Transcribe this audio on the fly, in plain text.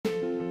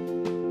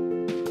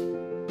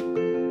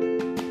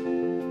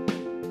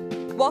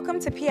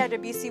Welcome to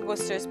PIWC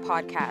Worcester's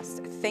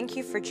podcast. Thank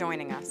you for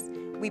joining us.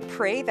 We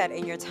pray that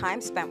in your time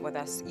spent with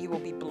us, you will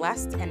be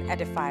blessed and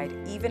edified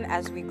even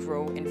as we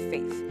grow in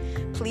faith.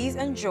 Please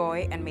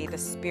enjoy and may the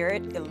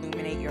Spirit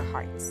illuminate your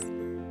hearts.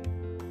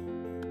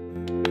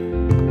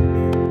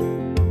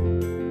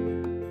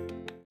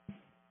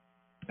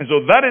 And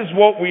so that is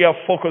what we are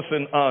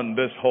focusing on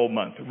this whole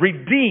month.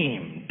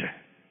 Redeemed.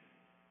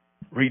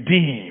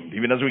 Redeemed.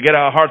 Even as we get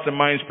our hearts and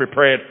minds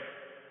prepared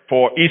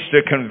for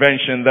Easter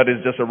convention that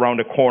is just around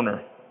the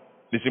corner.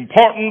 It's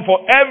important for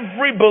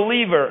every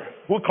believer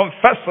who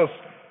confesses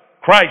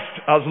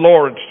Christ as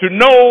Lord to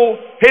know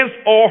his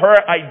or her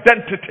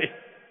identity.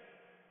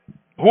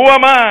 Who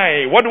am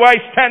I? What do I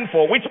stand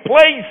for? Which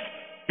place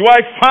do I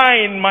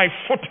find my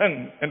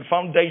footing and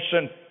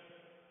foundation?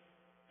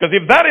 Because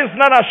if that is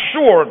not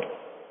assured,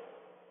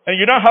 and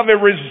you don't have a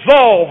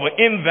resolve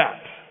in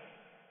that,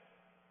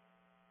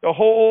 the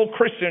whole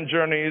Christian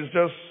journey is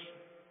just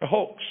a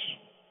hoax,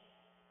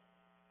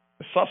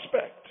 a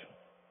suspect.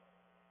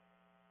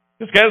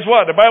 Because guess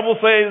what? The Bible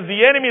says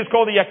the enemy is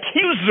called the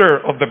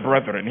accuser of the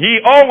brethren. He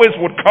always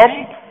would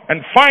come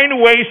and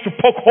find ways to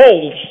poke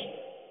holes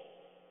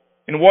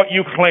in what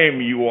you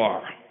claim you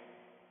are.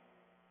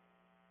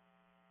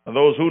 And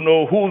those who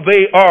know who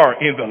they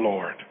are in the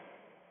Lord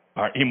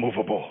are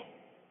immovable.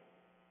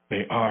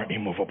 They are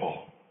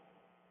immovable.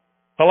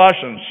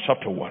 Colossians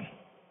chapter 1.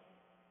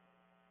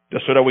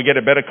 Just so that we get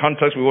a better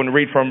context, we want to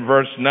read from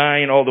verse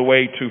 9 all the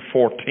way to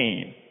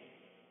 14.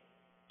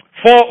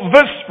 For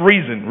this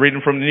reason,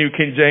 reading from the New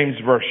King James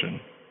Version,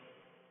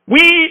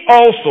 we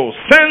also,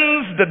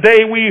 since the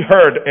day we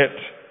heard it,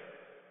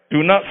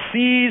 do not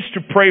cease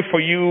to pray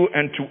for you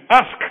and to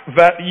ask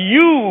that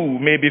you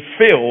may be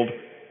filled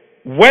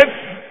with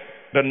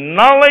the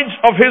knowledge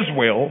of his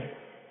will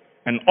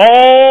and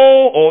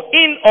all or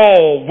in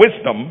all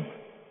wisdom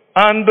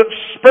and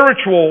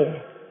spiritual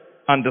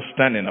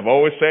understanding. I've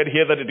always said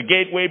here that the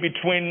gateway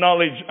between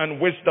knowledge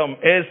and wisdom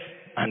is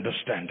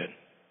understanding.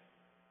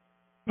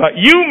 That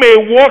you may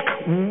walk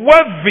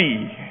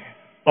worthy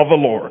of the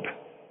Lord,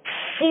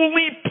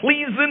 fully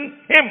pleasing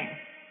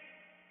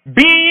him,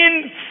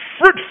 being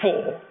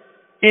fruitful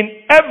in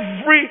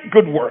every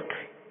good work,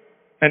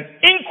 and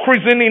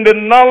increasing in the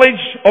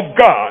knowledge of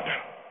God,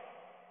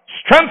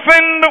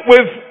 strengthened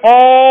with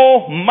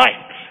all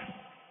might,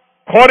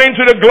 according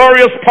to the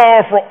glorious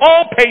power for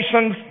all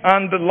patience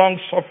and long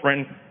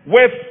suffering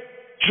with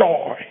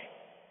joy,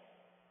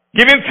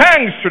 giving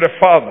thanks to the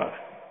Father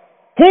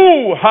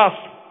who has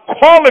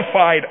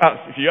qualified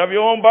us. If you have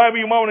your own Bible,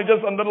 you might want to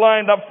just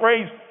underline that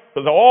phrase,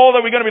 because all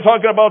that we're going to be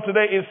talking about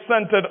today is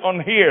centered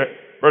on here,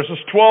 verses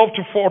 12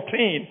 to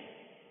 14.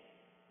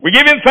 We're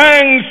giving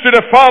thanks to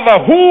the Father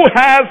who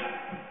has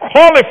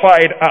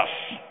qualified us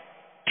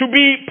to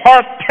be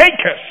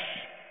partakers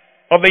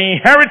of the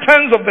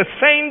inheritance of the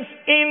saints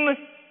in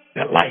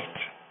the light.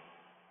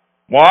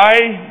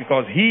 Why?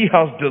 Because he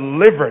has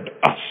delivered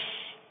us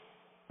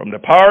from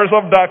the powers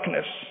of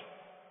darkness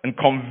and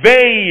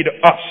conveyed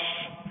us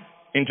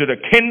into the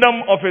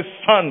kingdom of his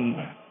Son,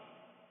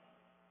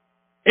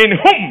 in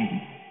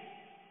whom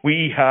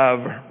we have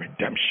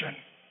redemption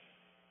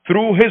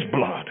through his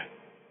blood,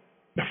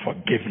 the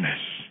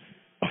forgiveness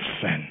of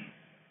sin.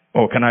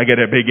 Oh, can I get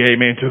a big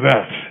amen to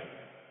that?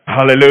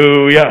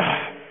 Hallelujah.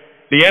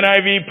 The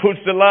NIV puts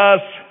the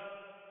last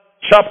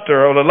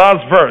chapter, or the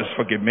last verse,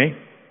 forgive me,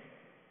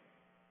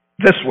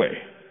 this way.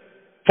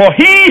 For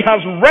he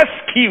has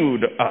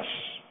rescued us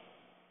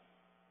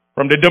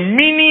from the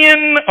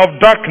dominion of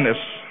darkness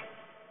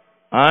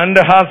and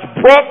has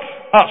brought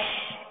us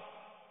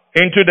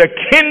into the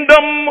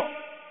kingdom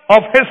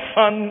of his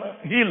Son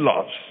he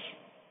loves,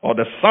 or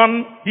the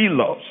Son he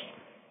loves,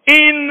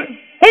 in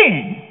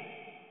whom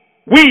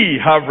we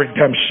have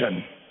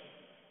redemption,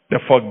 the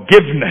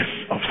forgiveness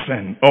of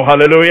sin. Oh,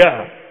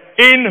 hallelujah.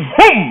 In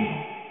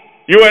whom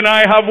you and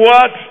I have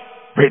what?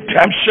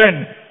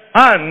 Redemption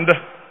and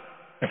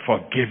the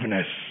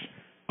forgiveness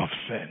of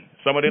sin.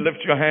 Somebody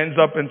lift your hands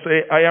up and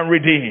say, I am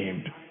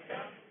redeemed.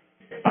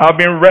 I've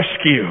been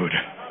rescued.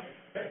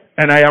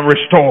 And I am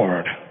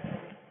restored.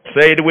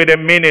 Say it with a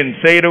meaning.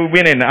 Say it with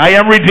meaning. I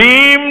am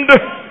redeemed.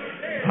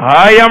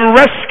 I am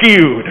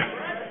rescued.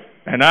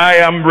 And I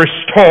am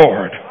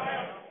restored.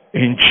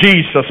 In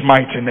Jesus'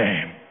 mighty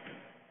name.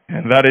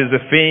 And that is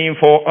the theme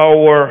for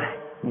our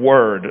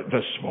word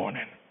this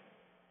morning.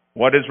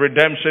 What is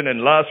redemption?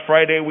 And last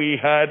Friday we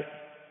had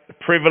the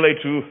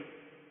privilege to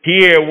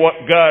hear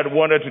what God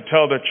wanted to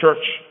tell the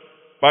church.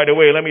 By the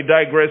way, let me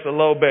digress a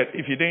little bit.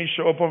 If you didn't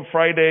show up on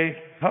Friday,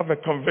 have a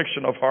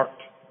conviction of heart.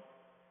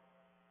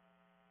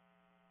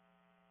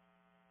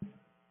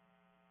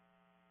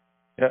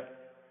 Yeah.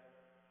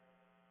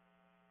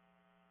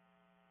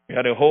 We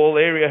had a whole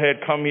area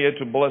head come here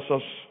to bless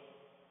us,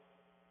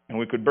 and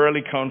we could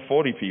barely count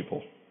 40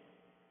 people.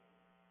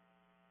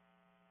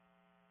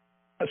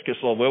 Ask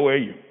yourself, where were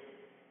you?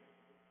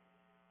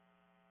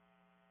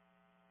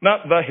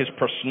 Not that his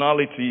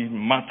personality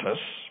matters,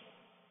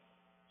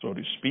 so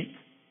to speak,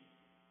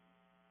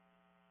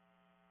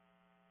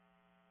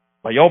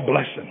 but your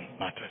blessing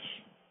matters.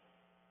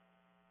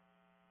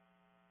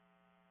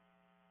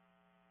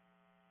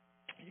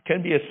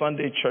 can be a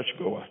Sunday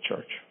churchgoer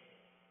church.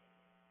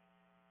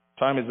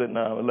 Time is it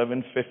now?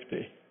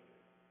 11:50.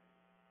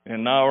 In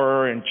an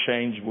hour and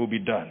change will be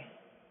done.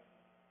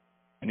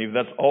 And if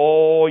that's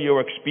all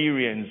your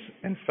experience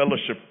and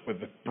fellowship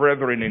with the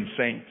brethren and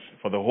saints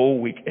for the whole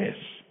week is,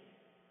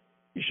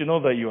 you should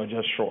know that you are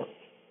just short.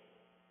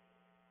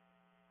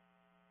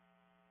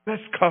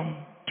 Let's come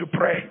to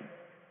pray.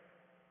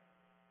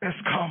 Let's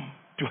come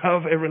to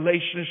have a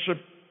relationship,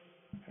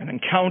 an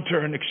encounter,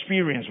 an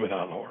experience with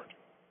our Lord.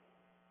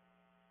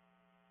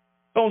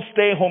 Don't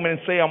stay home and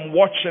say, I'm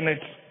watching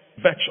it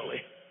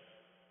virtually.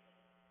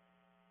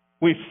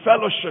 We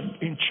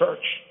fellowship in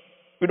church.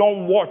 We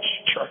don't watch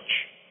church.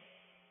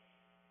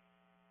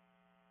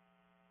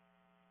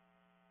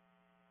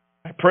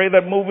 I pray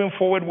that moving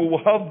forward we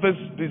will have this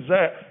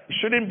desire. It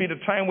shouldn't be the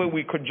time where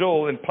we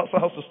cajole and Pastor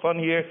House to stand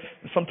here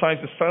and sometimes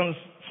it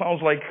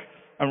sounds like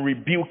I'm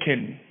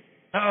rebuking.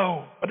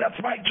 No, but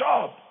that's my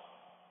job.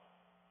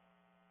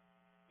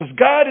 Because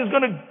God is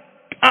going to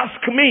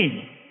ask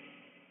me,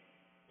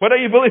 whether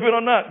you believe it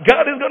or not,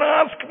 God is going to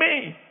ask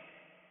me.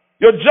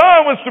 Your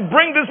job was to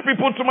bring these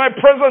people to my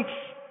presence,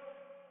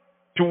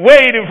 to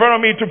wait in front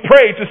of me, to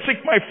pray, to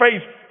seek my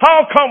face.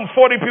 How come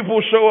 40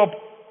 people show up?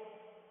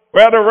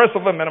 Where are the rest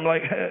of them? And I'm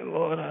like, hey,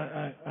 Lord,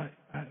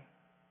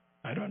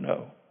 I don't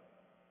know.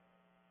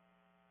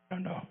 I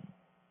don't know.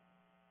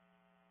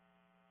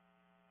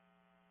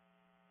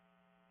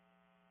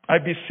 I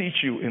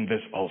beseech you in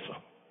this also.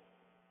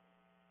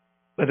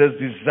 Let us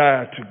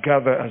desire to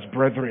gather as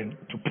brethren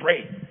to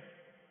pray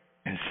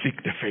and seek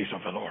the face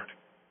of the Lord.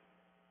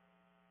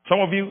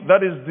 Some of you,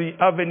 that is the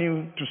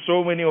avenue to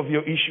so many of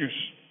your issues.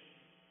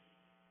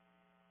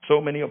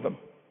 So many of them.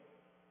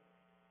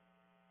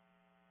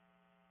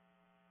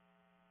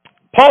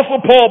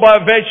 Apostle Paul, by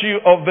virtue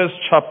of this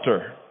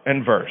chapter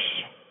and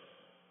verse,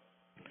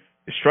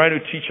 is trying to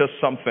teach us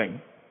something.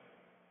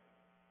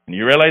 And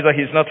you realize that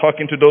he's not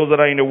talking to those that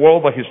are in the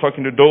world, but he's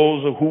talking to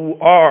those who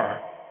are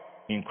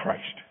in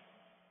Christ.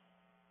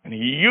 And he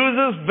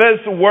uses this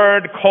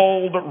word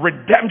called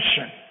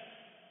redemption.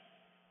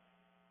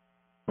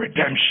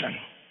 Redemption.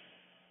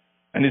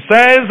 And he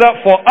says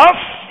that for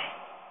us,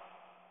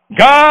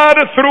 God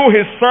through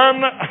his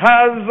Son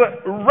has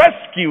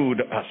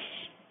rescued us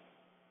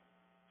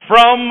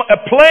from a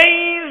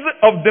place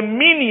of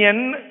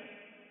dominion,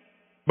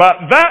 but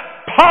that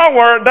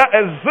power that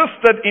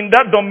existed in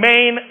that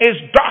domain is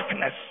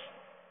darkness.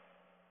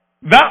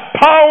 That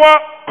power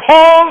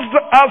caused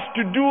us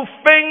to do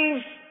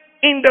things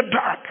in the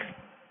dark.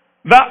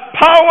 That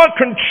power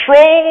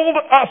controlled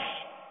us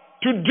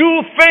to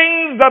do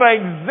things that are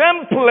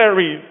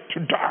exemplary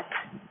to dark.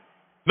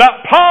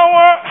 That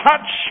power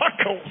had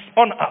shackles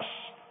on us.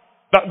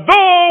 That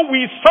though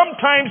we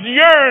sometimes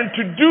yearn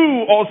to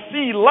do or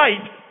see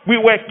light, we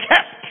were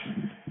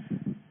kept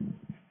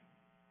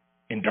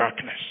in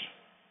darkness.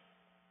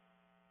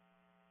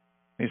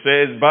 He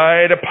says,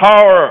 by the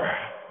power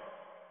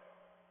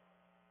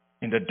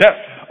in the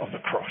death of the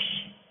cross,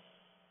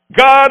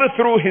 God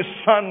through his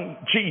Son,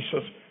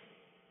 Jesus,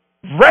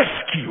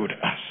 rescued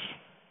us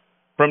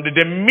from the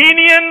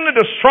dominion,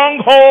 the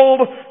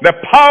stronghold, the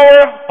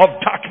power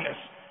of darkness.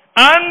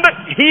 And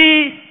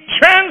he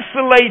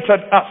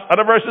translated us.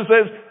 Other verses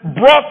says,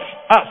 brought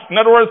us. In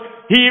other words,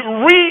 he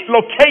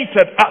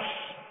relocated us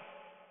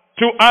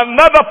to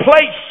another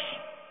place.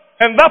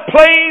 And that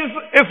place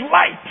is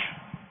light.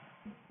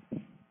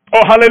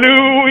 Oh,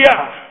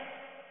 hallelujah.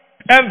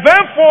 And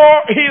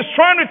therefore, he is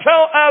trying to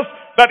tell us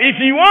that if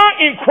you are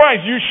in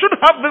Christ, you should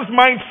have this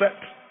mindset.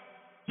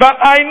 That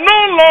I no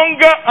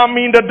longer am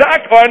in the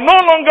dark, or I no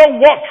longer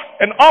walk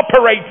and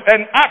operate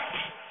and act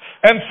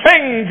and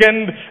think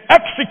and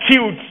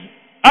execute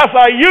as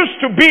I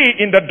used to be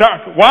in the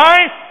dark. Why?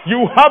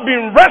 You have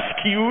been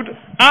rescued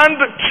and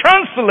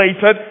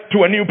translated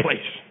to a new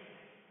place.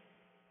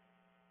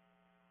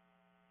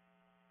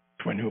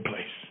 To a new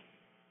place.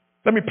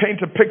 Let me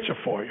paint a picture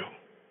for you.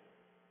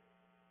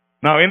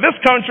 Now, in this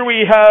country,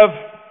 we have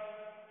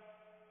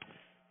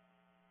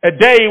a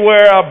day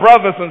where our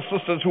brothers and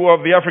sisters who are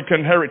of the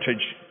African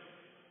heritage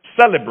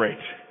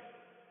celebrate.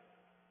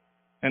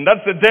 And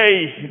that's the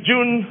day,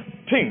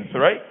 Juneteenth,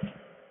 right?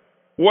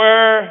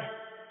 Where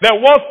there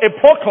was a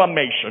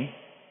proclamation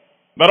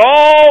that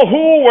all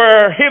who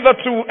were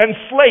hitherto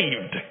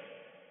enslaved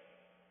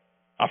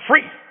are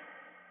free.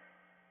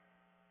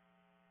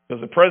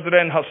 Because the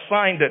president has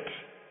signed it.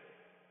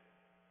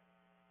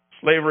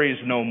 Slavery is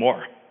no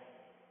more.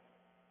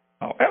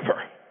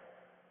 However,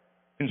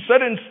 in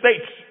certain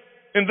states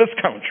in this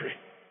country,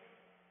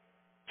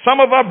 some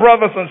of our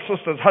brothers and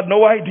sisters had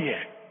no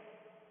idea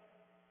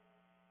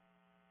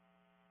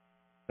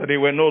that they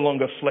were no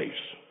longer slaves.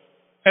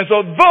 And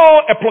so though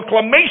a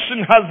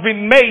proclamation has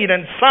been made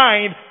and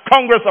signed,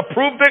 Congress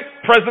approved it,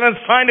 President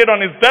signed it on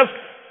his desk,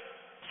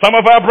 some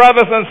of our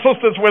brothers and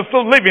sisters were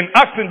still living,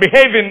 acting,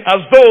 behaving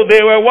as though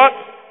they were what?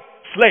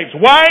 Slaves.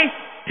 Why?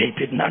 They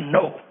did not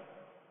know.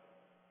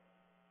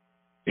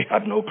 They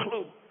had no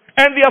clue.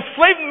 And their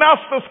slave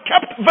masters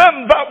kept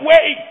them that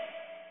way.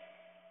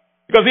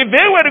 Because if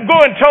they were to go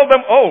and tell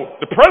them, oh,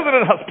 the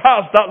president has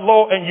passed that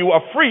law and you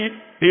are free,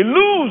 they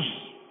lose.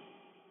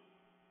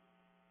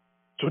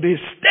 So they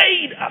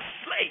stayed as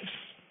slaves,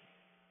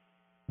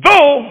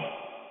 though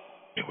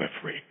they were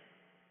free.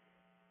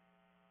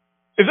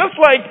 It's just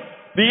like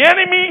the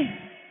enemy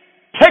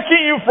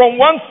taking you from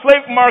one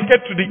slave market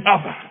to the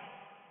other.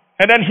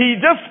 And then he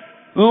just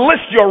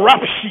lists your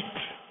rap sheet.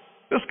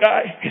 This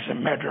guy is a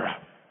murderer.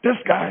 This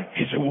guy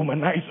is a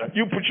womanizer.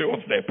 You put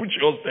yours there, put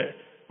yours there.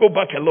 Go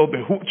back a little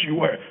bit, who you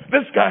were.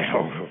 This guy,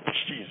 oh,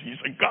 jeez,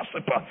 he's a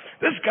gossiper.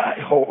 This guy,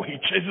 oh, he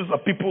chases a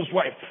people's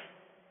wife.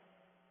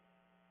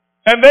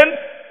 And then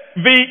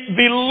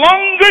the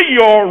longer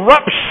your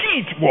rap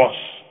sheet was,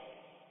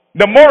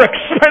 the more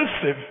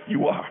expensive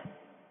you are.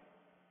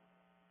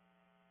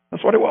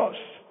 That's what it was.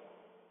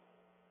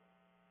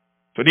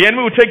 So the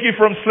enemy will take you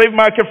from slave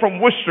market, from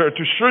Worcester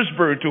to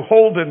Shrewsbury to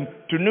Holden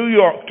to New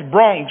York to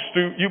Bronx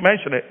to, you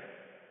mentioned it,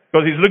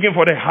 because he's looking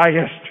for the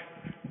highest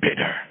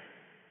bidder.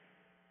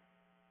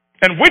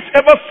 And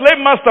whichever slave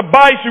master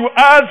buys you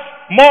adds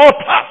more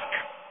task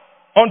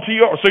onto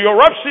yours. So your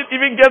rap sheet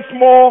even gets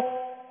more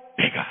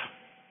bigger.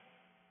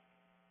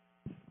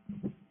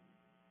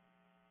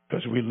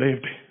 Because we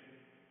lived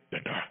the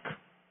dark,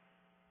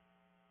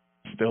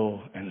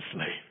 still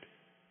enslaved.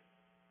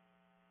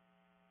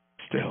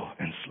 Still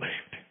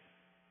enslaved.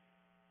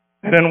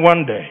 And then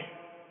one day,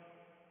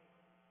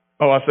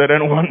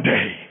 and one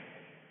day,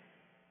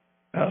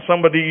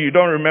 somebody, you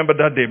don't remember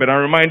that day, but I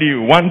remind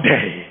you, one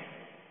day,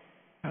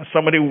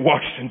 somebody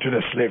walks into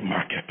the slave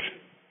market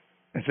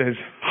and says,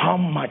 how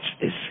much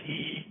is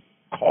he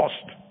cost?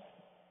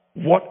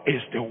 What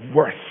is the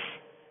worth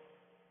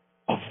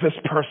of this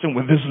person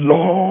with this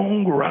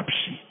long rap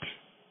sheet?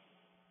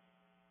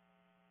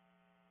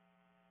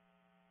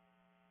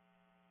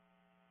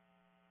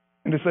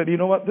 And they said, you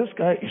know what? This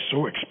guy is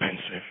so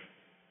expensive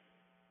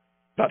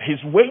that his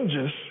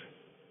wages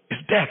is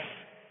death.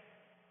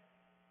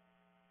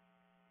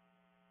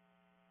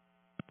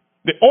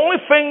 The only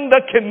thing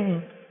that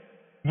can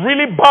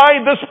really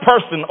buy this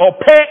person or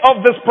pay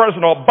off this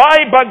person or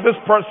buy back this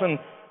person,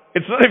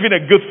 it's not even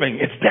a good thing.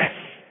 It's death.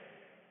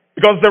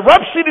 Because the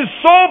rap sheet is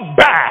so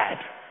bad,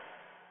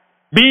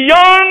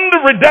 beyond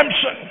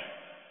redemption.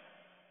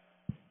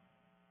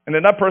 And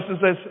then that person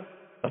says,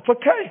 that's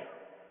okay.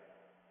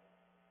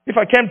 If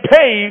I can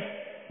pay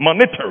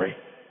monetary,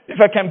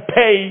 if I can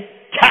pay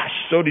cash,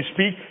 so to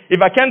speak,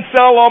 if I can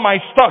sell all my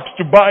stocks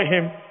to buy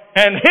him,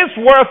 and his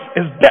worth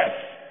is death,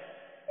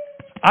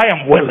 I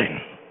am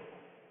willing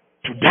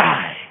to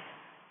die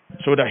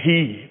so that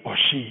he or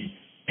she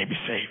may be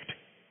saved.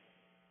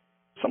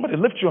 Somebody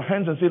lift your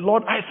hands and say,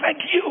 Lord, I thank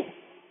you.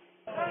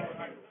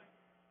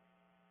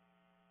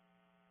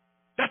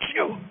 That's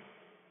you.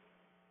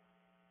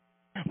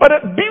 But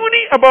the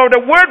beauty about the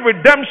word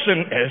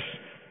redemption is,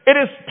 it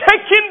is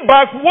taking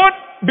back what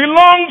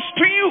belongs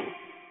to you.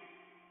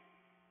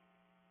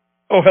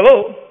 Oh,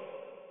 hello.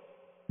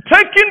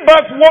 Taking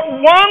back what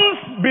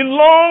once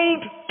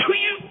belonged to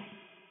you.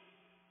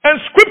 And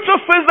scripture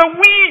says that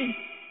we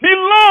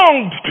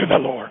belonged to the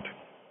Lord.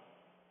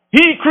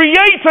 He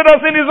created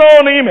us in his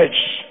own image.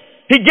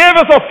 He gave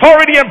us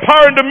authority and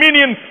power and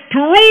dominion to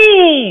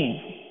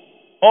rule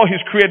all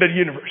his created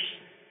universe.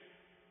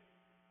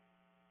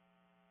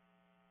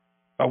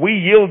 But we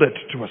yielded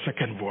to a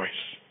second voice.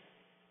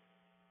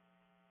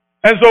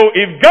 And so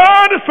if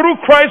God through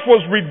Christ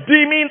was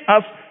redeeming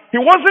us, he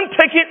wasn't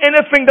taking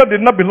anything that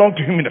did not belong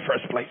to him in the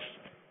first place.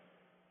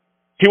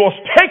 He was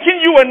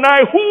taking you and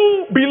I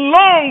who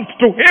belonged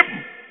to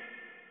him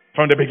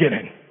from the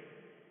beginning.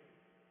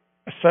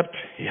 Except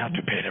he had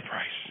to pay the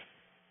price.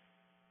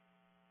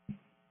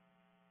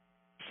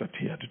 Except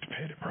he had to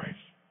pay the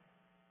price.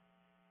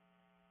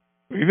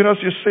 Even as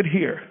you sit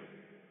here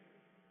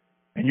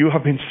and you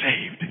have been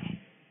saved,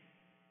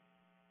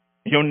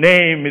 your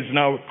name is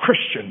now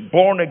Christian,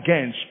 born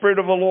again, Spirit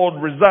of the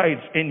Lord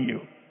resides in you.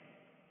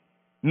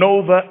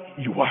 Know that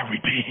you are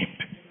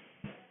redeemed.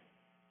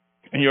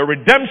 And your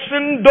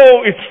redemption,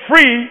 though it's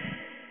free,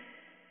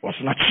 was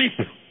not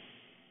cheap.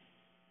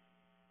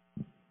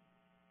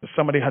 But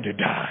somebody had to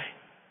die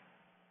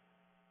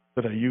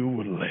so that you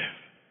would live.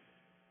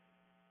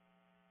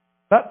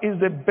 That is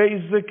the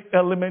basic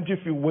element, if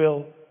you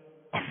will,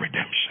 of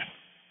redemption.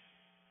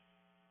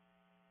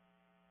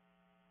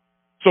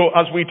 So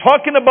as we're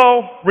talking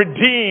about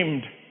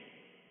redeemed,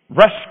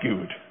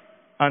 rescued,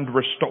 and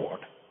restored,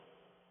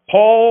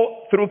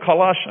 Paul, through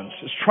Colossians,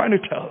 is trying to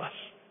tell us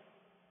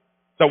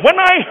that when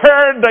I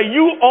heard that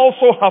you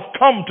also have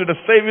come to the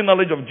saving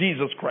knowledge of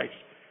Jesus Christ,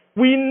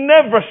 we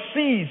never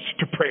ceased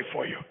to pray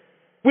for you.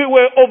 We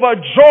were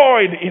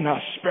overjoyed in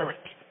our spirit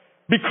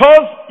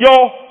because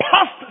your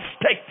past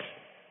state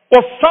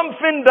was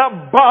something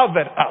that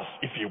bothered us,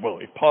 if you will.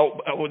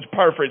 I would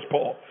paraphrase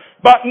Paul.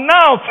 But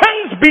now,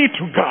 thanks be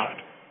to God,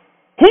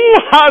 who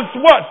has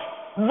what?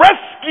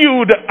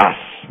 Rescued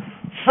us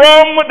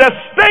from the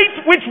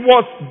state which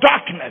was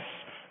darkness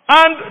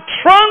and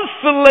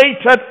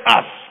translated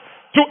us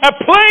to a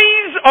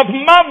place of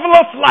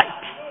marvelous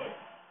light.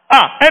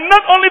 And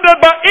not only that,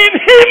 but in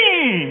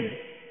him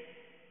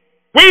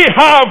We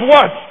have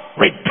what?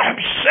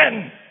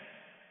 Redemption.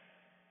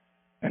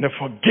 And the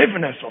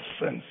forgiveness of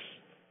sins.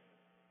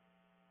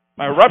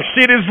 My rap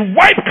sheet is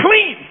wiped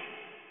clean.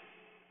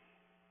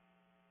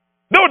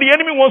 Though the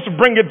enemy wants to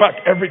bring it back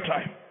every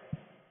time.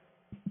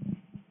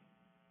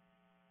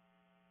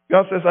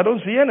 God says, I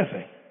don't see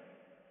anything.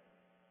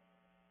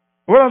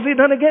 What has he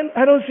done again?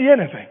 I don't see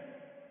anything.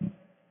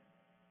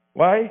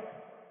 Why?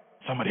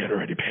 Somebody had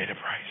already paid the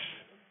price.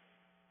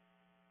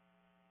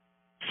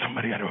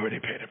 Somebody had already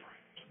paid the price.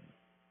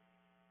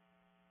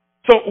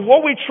 So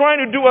what we're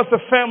trying to do as a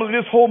family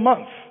this whole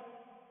month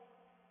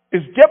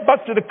is get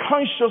back to the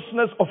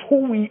consciousness of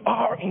who we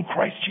are in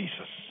Christ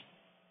Jesus.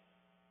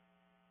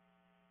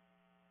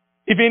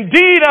 If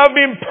indeed I've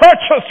been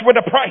purchased with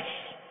a price,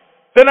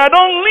 then I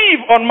don't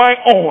live on my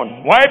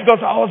own. Why?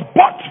 Because I was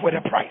bought with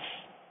a price.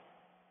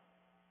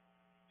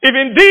 If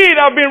indeed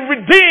I've been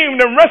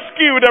redeemed and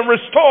rescued and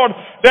restored,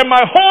 then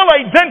my whole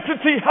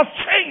identity has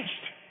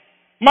changed.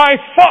 My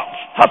thought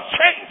has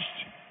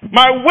changed.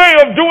 My way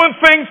of doing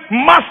things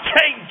must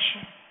change.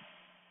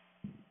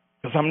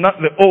 Because I'm not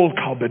the old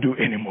Kalbedu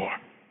anymore.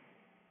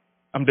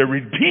 I'm the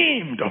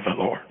redeemed of the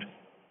Lord.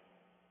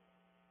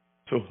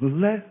 So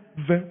let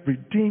the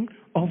redeemed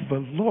of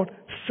the Lord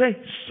say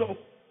so.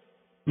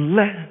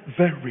 Let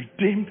the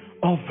redeemed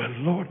of the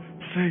Lord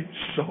say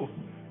so.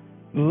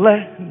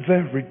 Let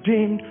the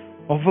redeemed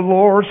of the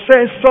Lord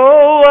say so.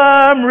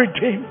 I'm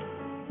redeemed.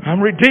 I'm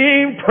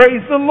redeemed.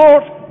 Praise the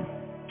Lord.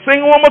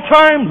 Sing one more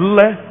time.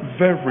 Let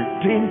the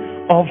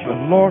redeemed of the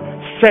Lord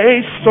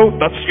say so.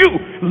 That's you.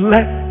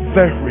 Let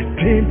the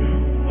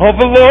redeemed of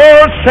the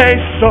Lord say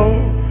so.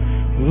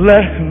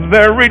 Let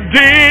the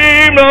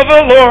redeemed of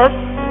the Lord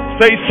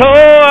say so.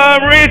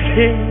 I'm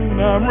redeemed.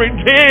 I'm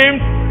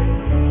redeemed.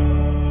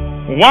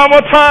 One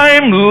more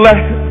time. Let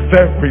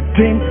the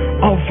redeemed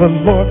of the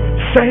Lord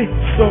say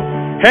so.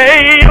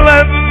 Hey,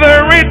 let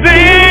the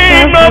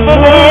redeemed of the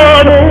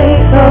Lord.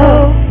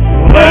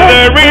 Let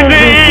the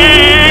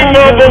redeemed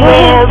of the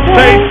Lord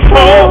say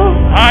so.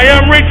 I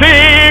am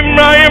redeemed.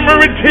 I am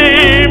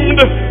redeemed.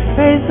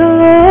 Praise the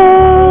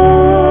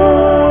Lord.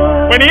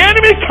 When the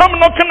enemy come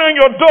knocking on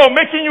your door,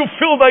 making you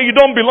feel that you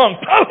don't belong,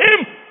 tell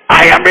him,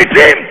 I am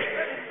redeemed.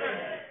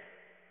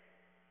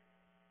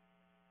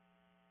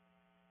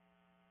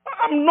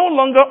 I'm no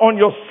longer on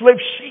your slave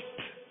sheet,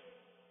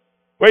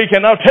 where you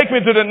can now take me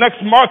to the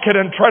next market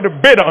and try to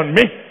bid on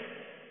me,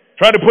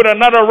 try to put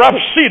another rap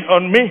sheet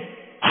on me.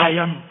 I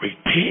am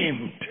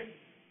redeemed.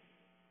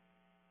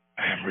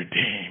 I am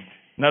redeemed.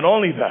 Not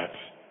only that,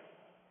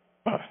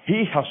 but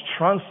he has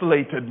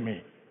translated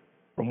me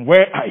from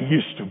where I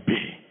used to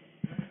be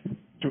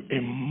to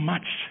a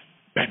much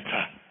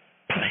better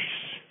place.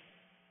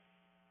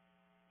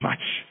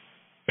 Much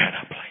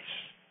better place.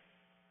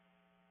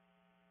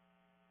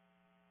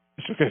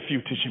 Let's look at a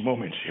few teaching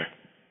moments here.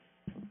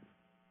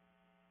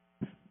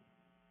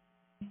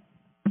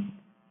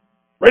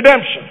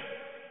 Redemption.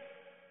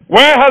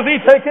 Where has he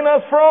taken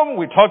us from?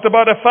 We talked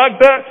about the fact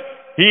that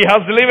he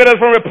has delivered us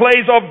from a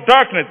place of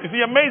darkness. Is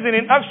he amazing?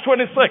 In Acts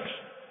 26,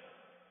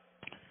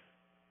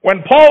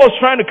 when Paul was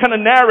trying to kind of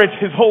narrate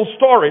his whole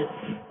story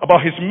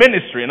about his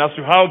ministry and as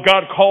to how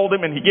God called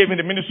him and he gave him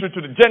the ministry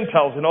to the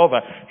Gentiles and all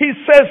that, he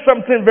says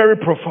something very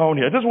profound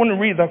here. I just want to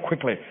read that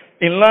quickly,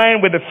 in line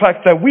with the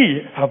fact that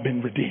we have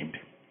been redeemed.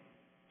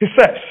 He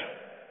says,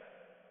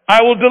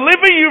 I will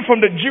deliver you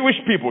from the Jewish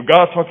people,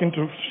 God talking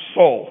to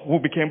Saul, who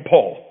became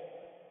Paul,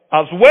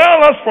 as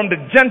well as from the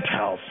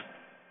Gentiles,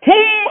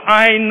 whom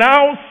I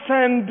now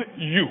send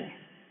you.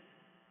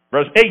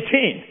 Verse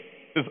 18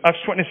 is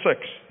Acts 26.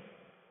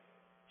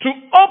 To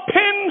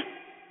open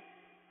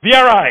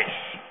their eyes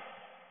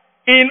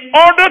in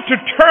order to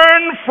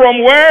turn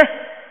from where?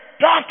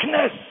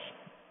 Darkness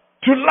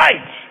to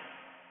light.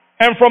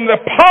 And from the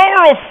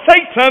power of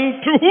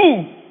Satan to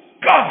who?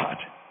 God.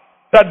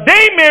 That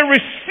they may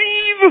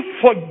receive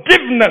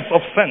forgiveness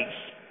of sins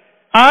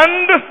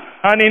and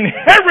an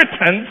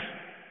inheritance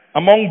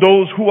among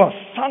those who are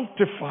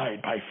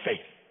sanctified by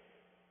faith.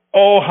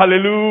 Oh,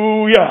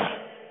 hallelujah.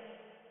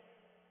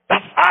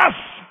 That's us.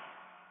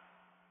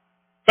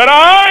 That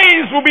our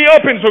eyes will be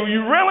open. So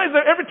you realize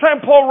that every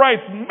time Paul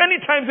writes, many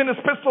times in his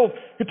epistles,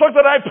 he talks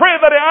that I pray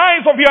that the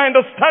eyes of your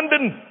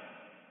understanding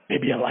may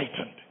be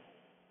enlightened.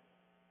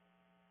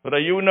 So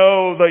that you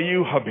know that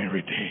you have been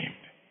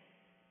redeemed.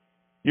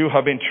 You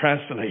have been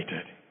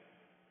translated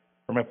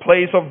from a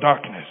place of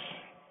darkness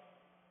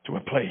to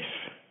a place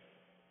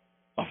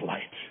of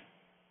light.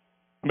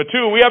 Number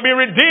 2, we have been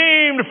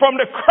redeemed from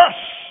the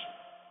curse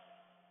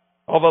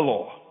of the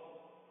law.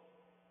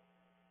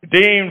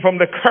 Redeemed from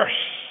the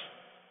curse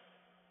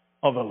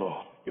of the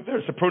law. If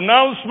there's a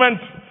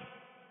pronouncement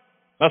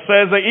that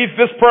says that if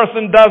this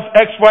person does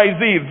X, Y,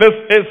 Z, this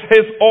is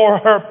his or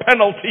her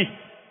penalty.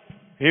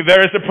 If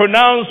there is a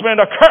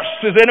pronouncement, a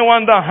curse is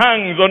anyone that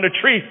hangs on the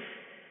tree.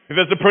 If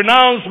there's a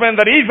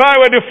pronouncement that if I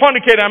were to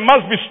fornicate, I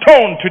must be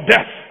stoned to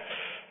death.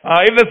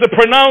 If there's a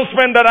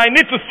pronouncement that I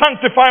need to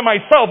sanctify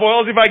myself,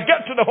 or else if I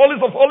get to the holies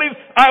of holies,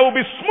 I will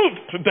be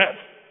smoothed to death.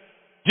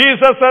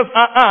 Jesus says,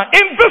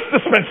 in this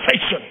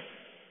dispensation,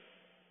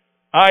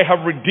 I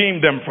have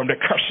redeemed them from the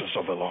curses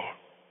of the Lord.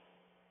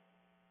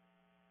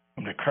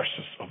 From the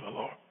curses of the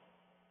Lord.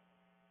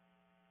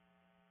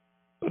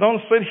 So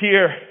don't sit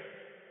here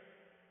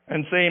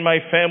and say, in my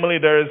family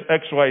there is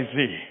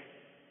XYZ.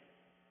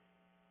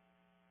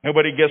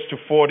 Nobody gets to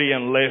 40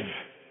 and live.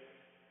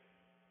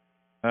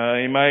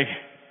 In my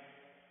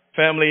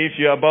family, if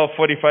you're above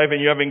 45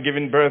 and you haven't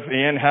given birth, it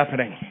ain't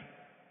happening.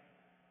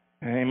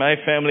 In my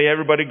family,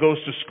 everybody goes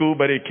to school,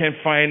 but they can't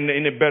find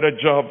any better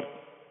job.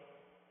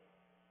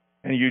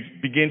 And you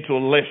begin to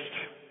list,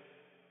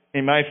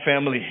 in my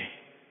family,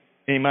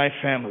 in my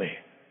family,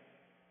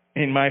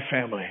 in my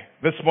family.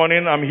 This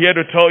morning, I'm here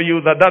to tell you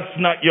that that's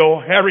not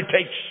your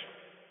heritage.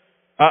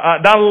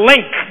 That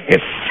link is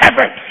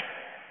severed.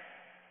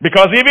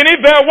 Because even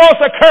if there was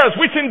a curse,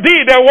 which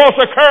indeed there was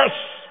a curse,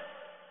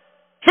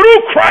 through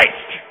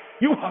Christ,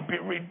 you have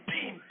been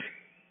redeemed.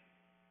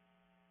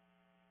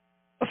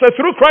 I said,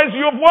 through Christ,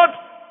 you have what?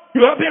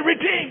 You have been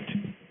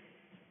redeemed.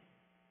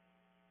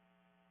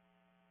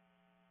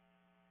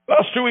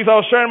 Last 2 weeks, I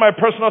was sharing my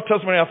personal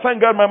testimony. I thank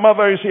God my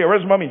mother is here.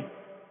 Where's mommy?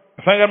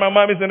 I thank God my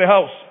mom is in the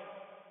house.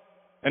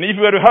 And if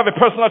you were to have a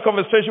personal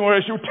conversation with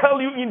her, she would tell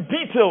you in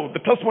detail the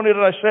testimony that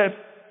I shared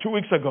 2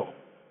 weeks ago.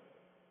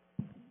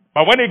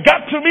 But when it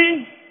got to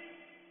me,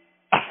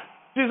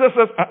 Jesus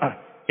says,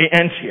 it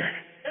ends here.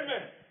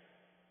 Amen.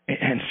 It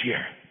ends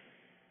here.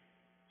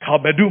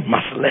 Kalbedu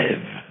must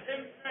live.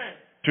 Amen.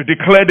 To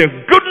declare the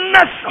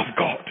goodness of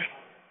God.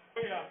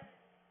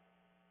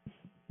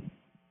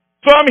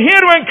 So I'm here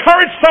to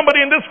encourage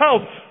somebody in this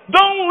house.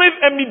 Don't live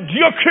a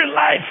mediocre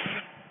life.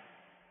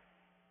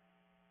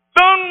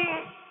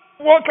 Don't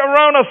walk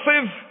around as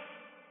if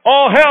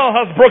all hell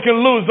has broken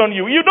loose on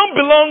you. You don't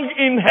belong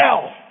in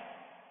hell.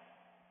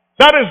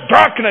 That is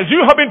darkness.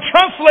 You have been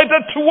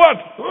translated to what?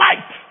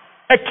 Light.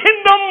 A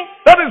kingdom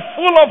that is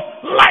full of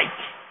light.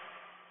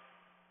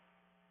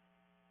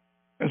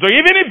 And so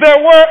even if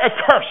there were a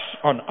curse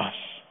on us,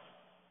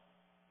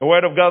 the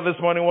word of God this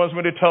morning wants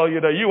me to tell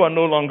you that you are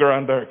no longer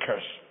under a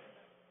curse.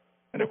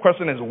 And the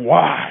question is,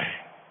 why?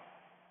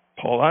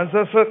 Paul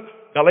answers it.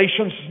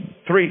 Galatians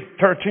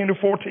 3:13-14.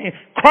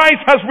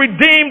 Christ has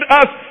redeemed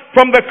us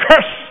from the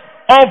curse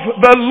of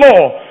the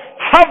law,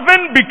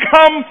 having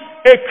become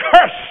a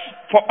curse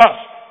for us.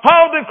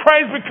 How did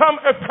Christ become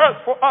a curse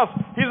for us?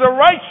 He's a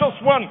righteous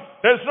one.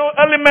 There's no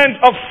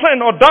element of sin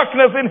or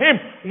darkness in him.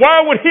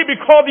 Why would he be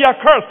called the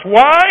accursed?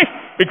 Why?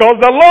 Because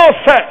the law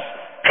says,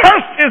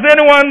 cursed is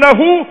anyone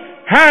who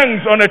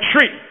hangs on a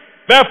tree.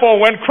 Therefore,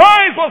 when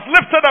Christ was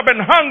lifted up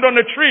and hung on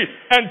a tree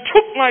and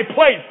took my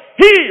place,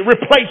 he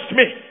replaced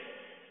me.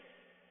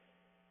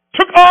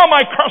 Took all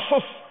my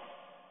curses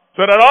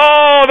so that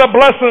all the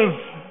blessings,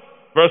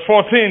 verse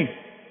 14,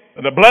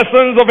 the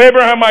blessings of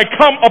Abraham might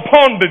come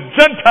upon the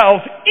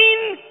Gentiles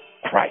in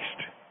Christ.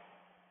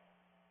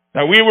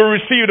 That we will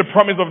receive the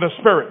promise of the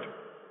Spirit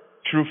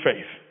through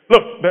faith.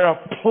 Look, there are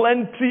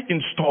plenty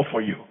in store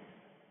for you.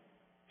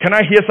 Can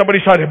I hear somebody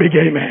shout a big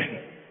amen?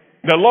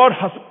 The Lord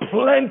has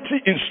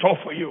plenty in store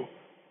for you.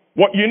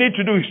 What you need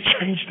to do is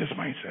change this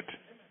mindset.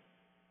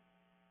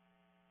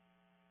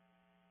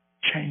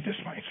 Change this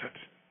mindset.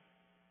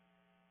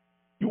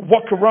 You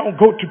walk around,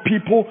 go to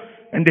people,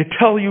 and they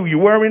tell you,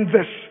 you're wearing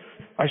this.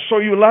 I saw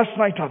you last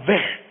night are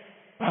there.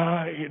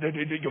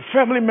 Your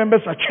family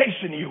members are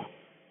chasing you.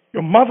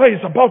 Your mother is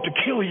about to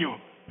kill you.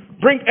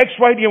 Bring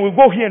XYZ and we'll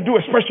go here and do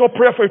a special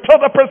prayer for you. Tell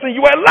that person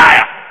you are a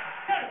liar.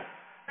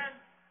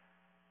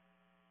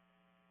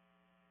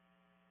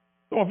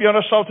 Some of you are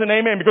not shouting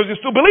amen because you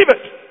still believe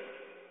it.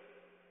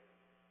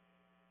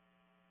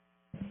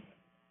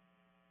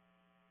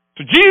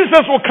 So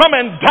Jesus will come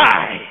and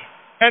die,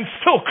 and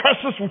still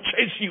curses will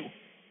chase you.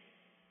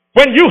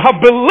 When you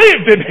have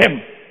believed in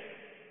him.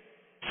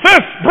 Sis,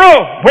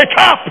 bro, wake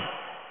up.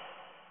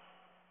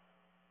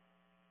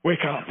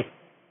 Wake up.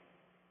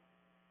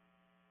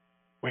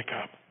 Wake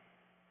up.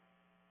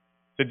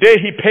 The day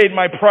he paid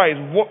my price,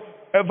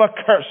 whatever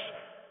curse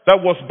that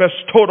was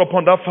bestowed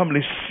upon that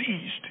family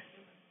ceased.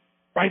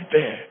 Right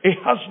there. It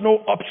has no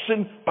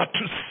option but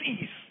to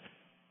cease.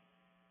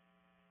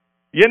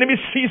 The enemy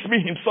sees me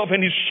himself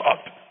and he's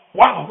shocked.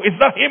 Wow, is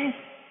that him?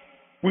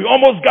 We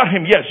almost got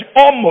him. Yes,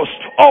 almost,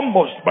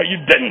 but you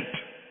didn't.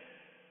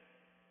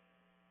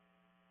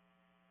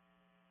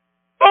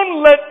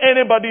 Don't let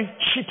anybody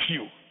cheat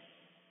you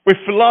with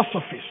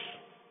philosophies,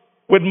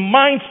 with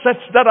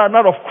mindsets that are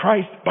not of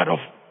Christ, but of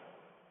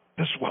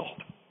this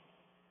world.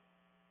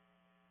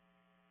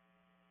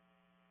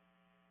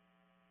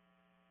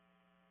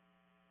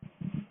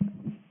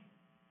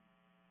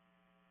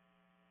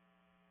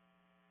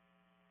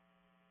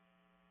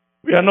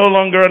 We are no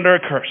longer under a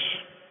curse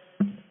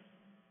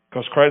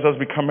because Christ has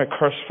become a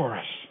curse for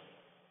us.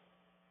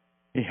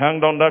 He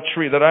hung on that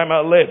tree that I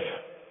might live.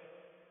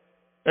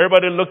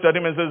 Everybody looked at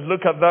him and says,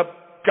 look at that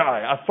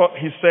guy. I thought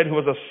he said he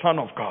was a son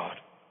of God.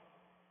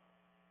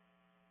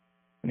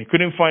 And he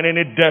couldn't find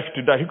any death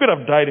to die. He could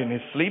have died in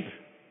his sleep.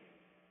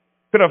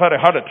 He could have had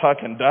a heart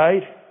attack and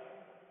died.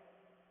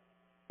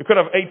 He could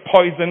have ate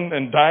poison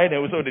and died.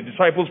 And so the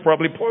disciples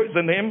probably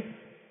poisoned him.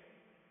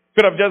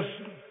 Could have just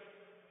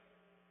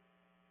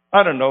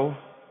I don't know,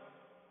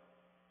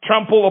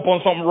 trampled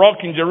upon some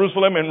rock in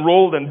Jerusalem and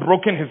rolled and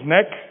broken his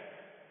neck?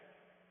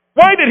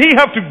 Why did he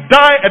have to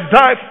die a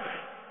death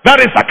that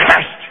is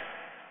accursed?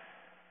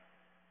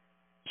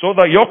 So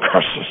that your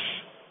curses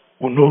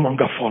will no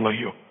longer follow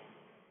you.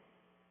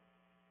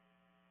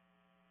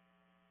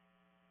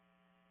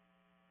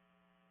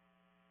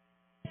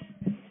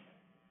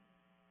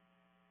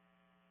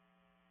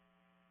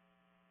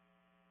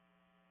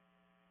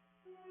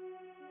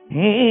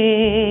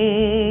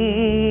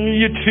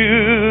 You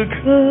took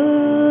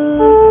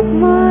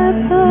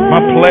my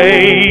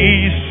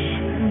place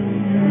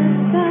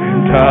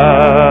and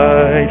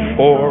died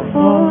for.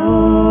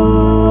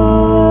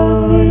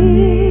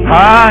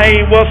 I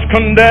was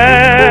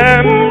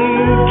condemned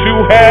to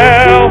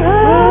hell,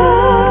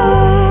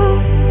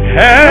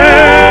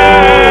 hellfire.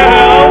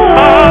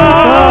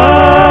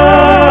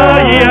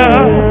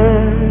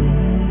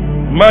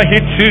 But he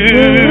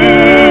took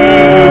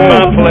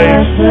my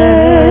place.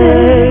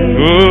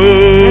 Ooh,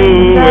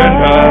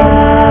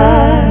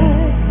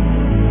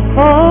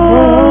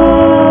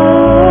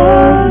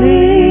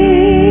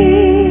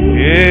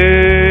 and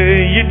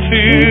you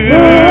took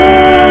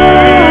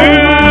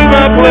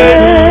my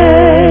place.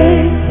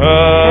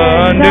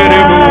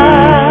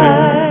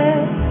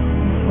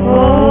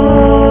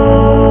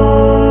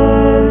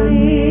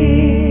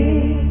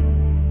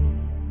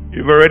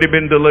 You've already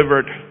been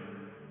delivered.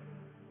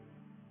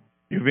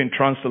 You've been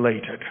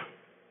translated.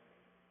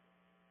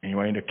 And you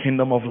are in the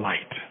kingdom of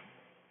light.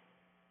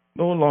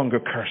 No longer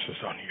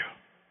curses on you.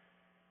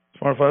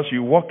 As far as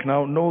you walk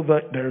now, know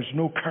that there is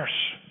no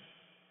curse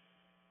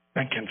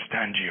that can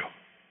stand you.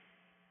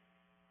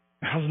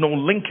 It has no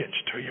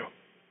linkage to you.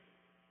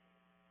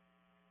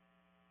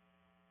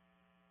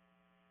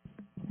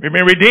 We've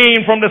been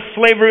redeemed from the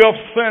slavery of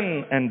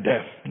sin and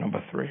death.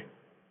 Number 3.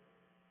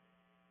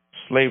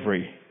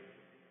 Slavery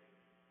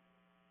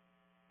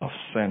of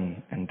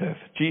sin and death.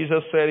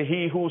 Jesus said,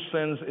 he who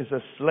sins is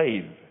a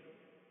slave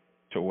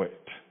to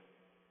it.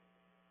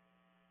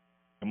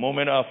 The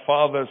moment our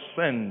fathers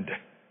sinned,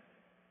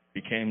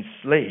 became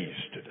slaves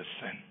to the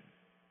sin.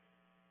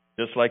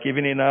 Just like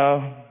even in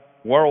our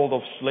world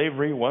of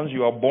slavery, once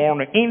you are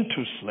born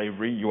into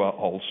slavery, you are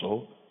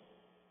also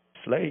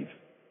slave.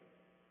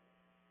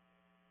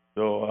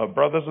 So our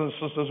brothers and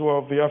sisters who are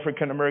of the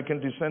African American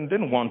descent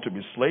didn't want to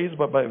be slaves,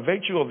 but by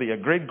virtue of their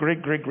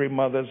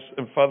great-great-great-grandmothers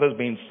and fathers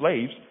being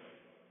slaves,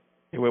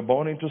 they were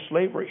born into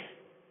slavery.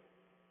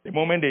 The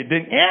moment they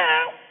didn't,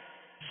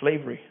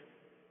 slavery.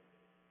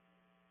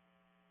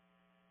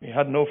 They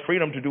had no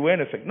freedom to do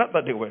anything. Not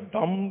that they were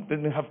dumb,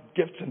 didn't have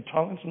gifts and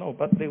talents, no,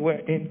 but they were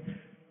in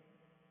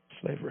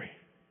slavery.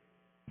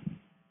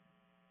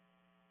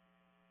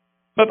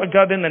 Not that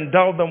God didn't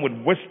endow them with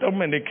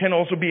wisdom, and they can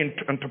also be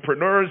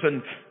entrepreneurs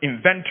and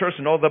inventors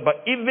and all that,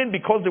 but even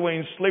because they were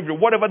in slavery,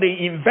 whatever they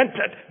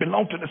invented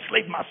belonged to the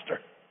slave master.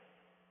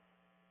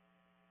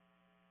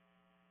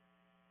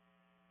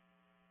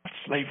 That's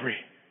slavery.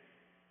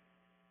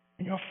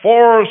 And you're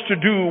forced to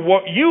do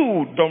what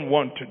you don't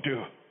want to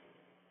do,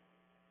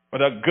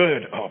 whether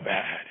good or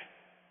bad.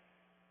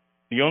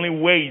 The only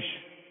wage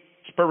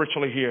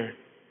spiritually here,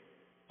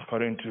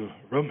 according to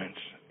Romans,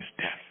 is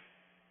death.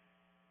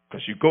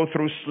 Because you go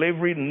through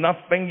slavery,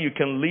 nothing you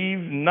can leave,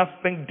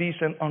 nothing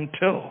decent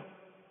until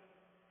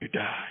you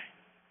die.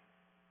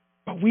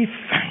 But we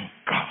thank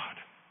God.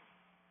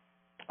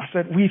 I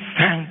said, we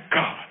thank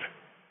God.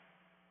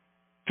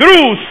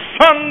 Through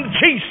Son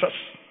Jesus,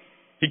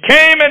 He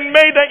came and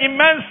made the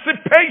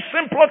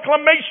emancipation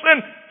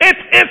proclamation. It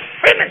is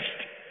finished.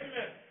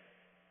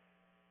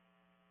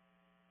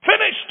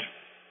 Finished.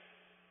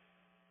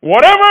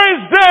 Whatever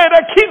is there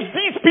that keeps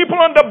these people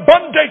under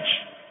bondage,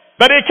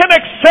 that they can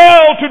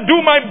excel to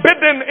do my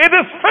bidding, it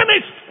is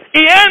finished.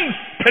 It ends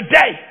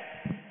today.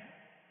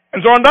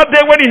 And so on that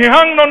day when he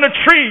hung on the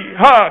tree,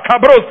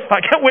 cabros,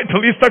 I can't wait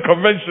till Easter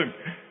convention.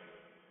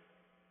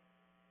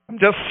 I'm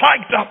just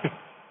psyched up.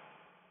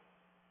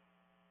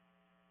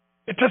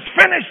 It is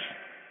finished.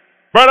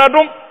 Brother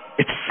Adam,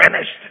 it's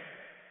finished.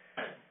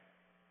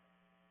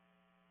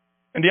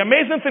 And the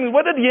amazing thing is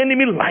whether the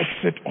enemy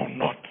likes it or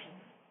not.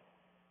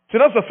 See,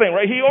 that's the thing,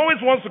 right? He always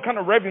wants to kind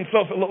of rev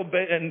himself a little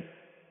bit,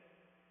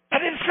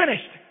 but it's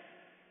finished.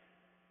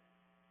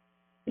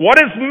 What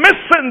is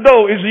missing,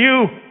 though, is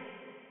you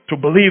to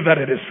believe that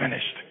it is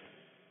finished.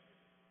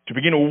 To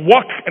begin to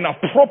walk and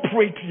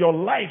appropriate your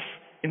life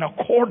in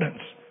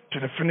accordance to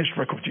the finished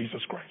work of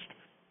Jesus Christ.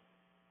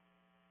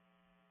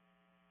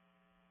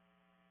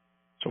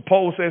 So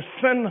Paul says,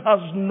 sin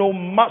has no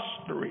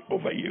mastery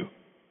over you.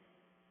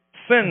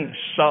 Sin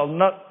shall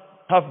not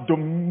have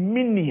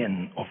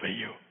dominion over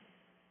you.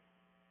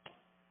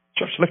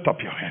 Church, lift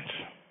up your hands.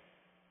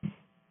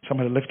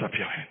 Somebody lift up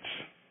your hands.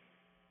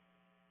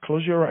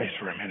 Close your eyes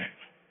for a minute.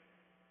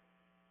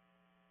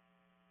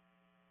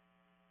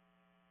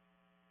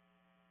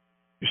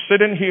 You're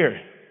sitting here.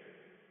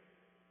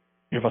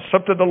 You've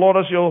accepted the Lord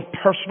as your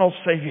personal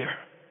Savior.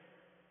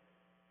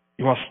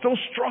 You are still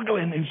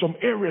struggling in some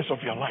areas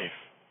of your life.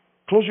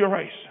 Close your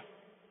eyes.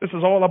 This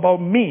is all about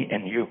me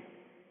and you.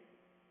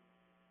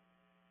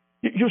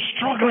 You're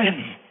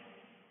struggling.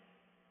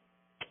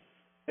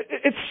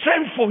 It's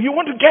sinful. You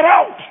want to get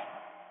out,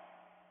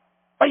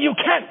 but you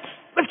can't.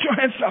 Lift your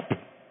hands up.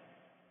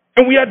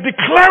 And we are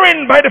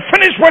declaring by the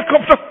finished work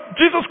of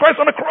Jesus Christ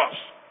on the cross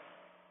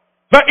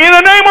that in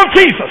the name of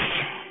Jesus,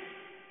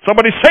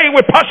 somebody say it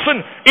with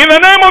passion, in the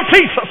name of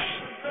Jesus.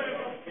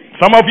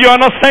 Some of you are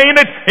not saying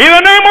it. In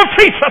the name of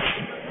Jesus,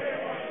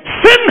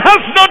 sin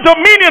has no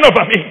dominion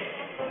over me.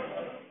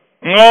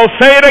 Oh,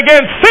 say it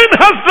again. Sin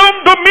has no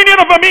dominion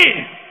over me.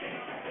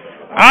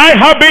 I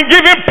have been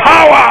given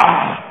power.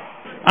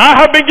 I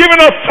have been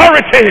given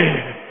authority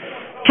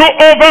to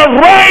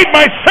override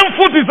my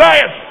sinful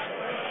desires.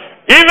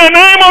 In the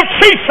name of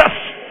Jesus,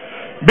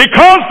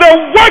 because the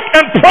work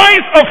and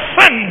price of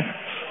sin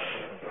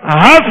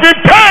has been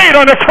paid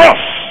on the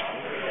cross.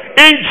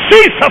 In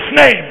Jesus'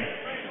 name.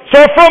 So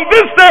from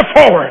this day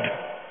forward,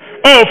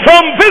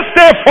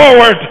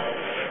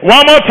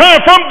 one more time,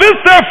 from this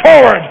day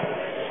forward,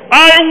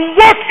 I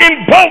walk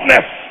in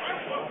boldness.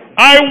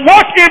 I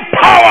walk in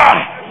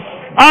power.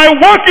 I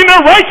walk in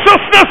the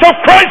righteousness of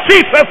Christ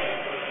Jesus,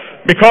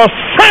 because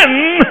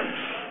sin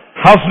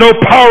has no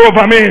power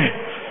over me.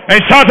 And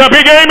shout a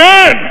big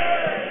amen.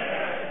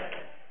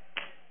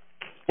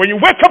 When you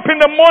wake up in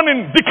the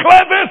morning,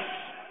 declare this.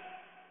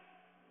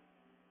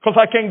 Because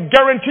I can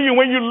guarantee you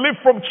when you leave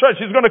from church,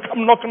 he's going to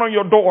come knocking on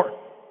your door.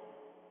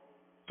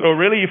 So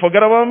really, you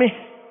forgot about me?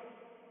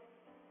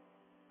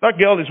 That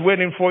girl is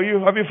waiting for you.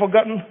 Have you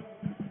forgotten?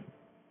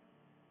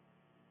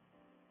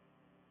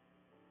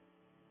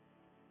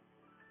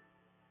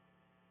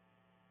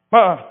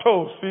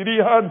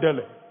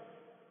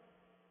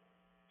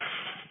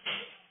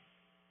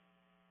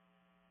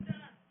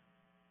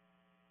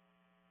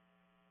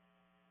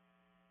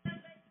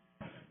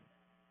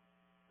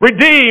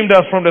 Redeemed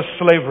us from the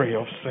slavery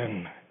of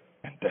sin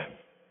and death.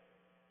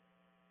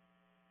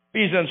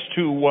 Ephesians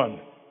 2:1.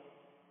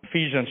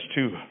 Ephesians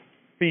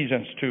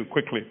 2.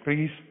 Quickly,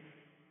 please.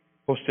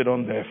 Post it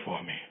on there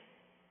for me.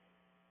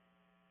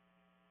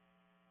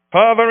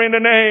 Father, in the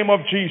name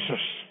of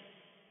Jesus,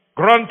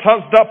 grant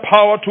us the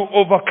power to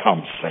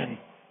overcome sin.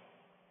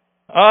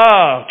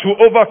 To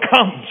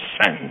overcome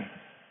sin.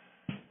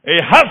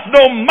 It has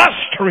no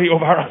mastery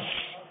over us.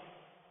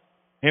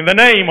 In the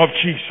name of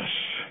Jesus.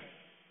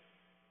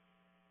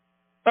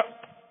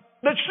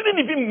 They shouldn't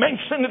even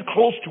mention it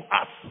close to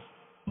us.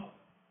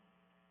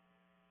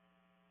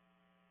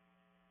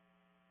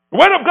 The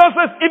Word of God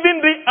says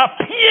even the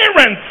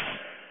appearance,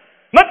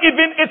 not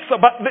even its,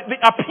 but the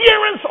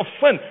appearance of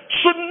sin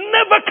should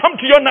never come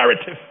to your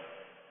narrative.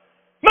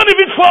 Not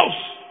even close.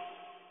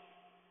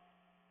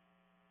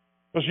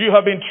 Because you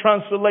have been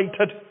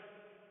translated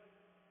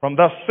from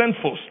that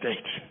sinful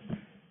state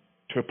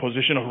to a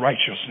position of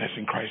righteousness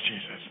in Christ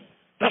Jesus.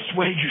 That's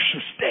where you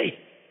should stay.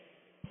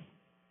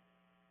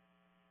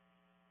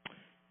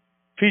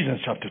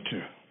 Ephesians chapter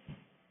 2.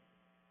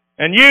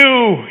 And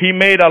you he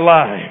made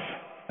alive,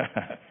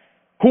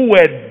 who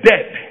were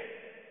dead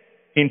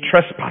in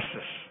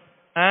trespasses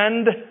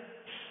and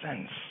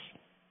sins.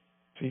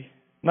 See,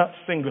 not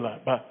singular,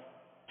 but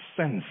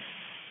sins.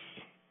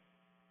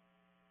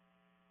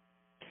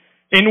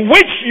 In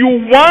which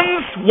you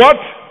once what?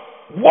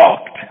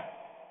 Walked.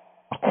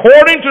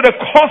 According to the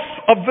course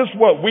of this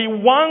world. We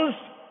once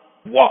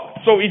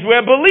walked. So if you're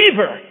a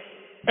believer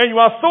and you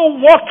are still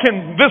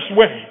walking this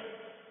way,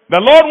 the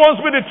Lord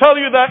wants me to tell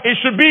you that it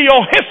should be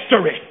your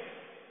history.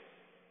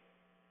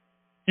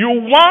 You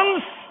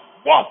once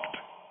walked.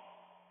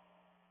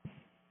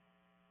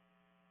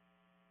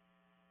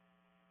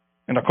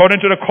 And according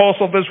to the course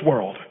of this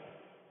world,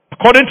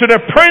 according to the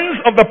prince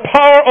of the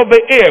power of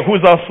the air, who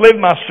is our slave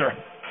master,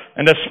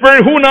 and the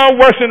spirit who now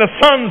works in the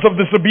sons of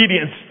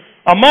disobedience,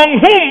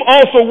 among whom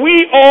also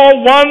we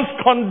all once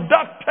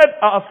conducted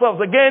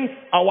ourselves. Again,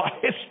 our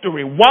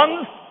history.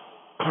 Once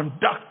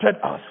conducted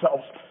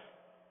ourselves.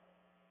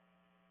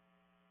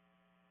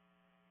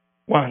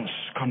 Once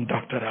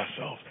conducted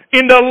ourselves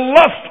in the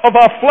lust of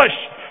our flesh,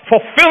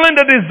 fulfilling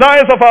the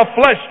desires of our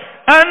flesh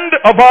and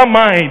of our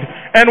mind,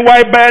 and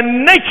were by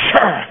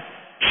nature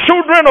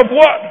children of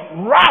what?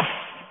 Wrath.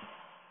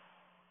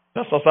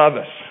 That's us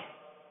others.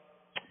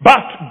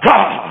 But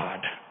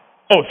God.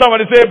 Oh,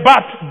 somebody say,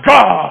 but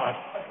God.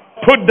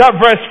 Put that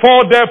verse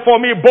 4 there for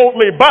me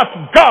boldly. But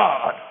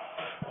God,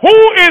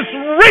 who is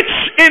rich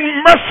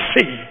in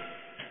mercy,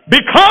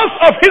 because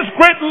of his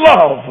great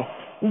love,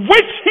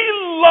 which he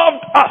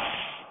loved us.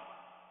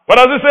 What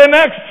does it say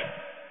next?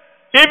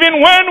 Even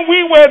when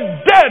we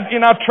were dead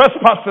in our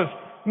trespasses,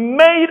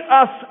 made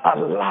us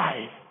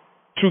alive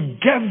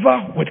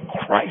together with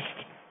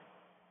Christ.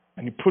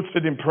 And he puts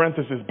it in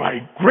parentheses, by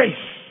grace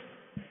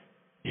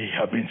ye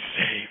have been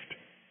saved.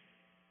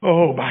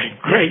 Oh, by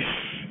grace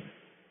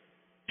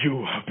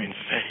you have been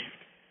saved.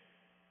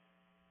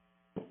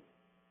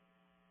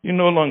 You're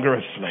no longer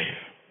a slave.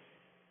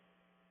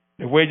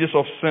 The wages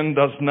of sin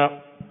does not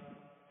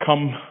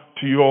come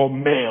to your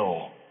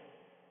mail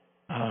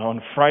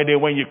on Friday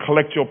when you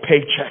collect your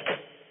paycheck.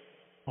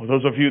 Or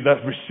those of you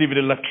that receive it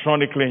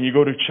electronically and you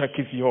go to check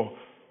if your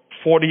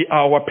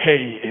 40-hour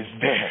pay is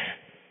there.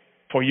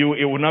 For you,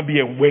 it will not be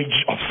a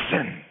wage of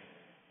sin.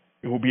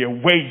 It will be a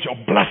wage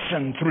of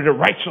blessing through the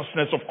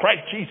righteousness of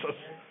Christ Jesus.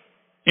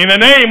 In the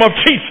name of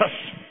Jesus.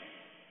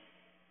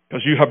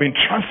 Because you have been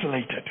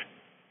translated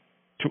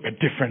to a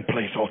different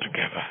place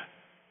altogether.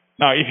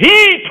 Now, if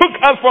he took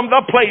us from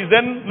that place,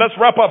 then let's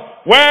wrap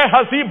up. Where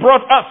has he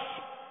brought us?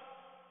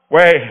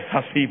 Where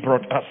has he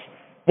brought us?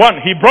 One,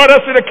 he brought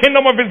us to the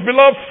kingdom of his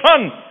beloved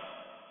Son.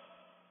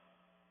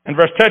 And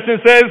verse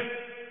 13 says,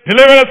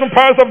 delivered us from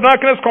powers of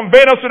darkness,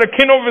 conveyed us to the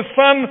kingdom of his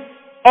Son,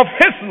 of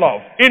his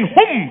love, in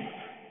whom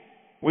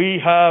we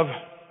have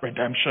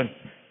redemption,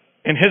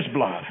 in his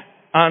blood,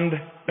 and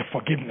the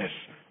forgiveness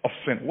of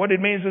sin. What it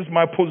means is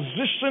my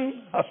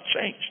position has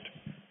changed.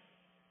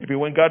 Maybe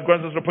when God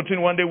grants us the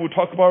opportunity one day, we'll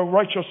talk about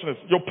righteousness.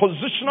 Your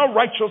positional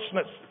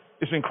righteousness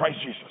is in Christ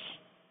Jesus.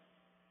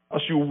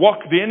 As you walk,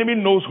 the enemy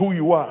knows who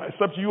you are,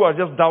 except you are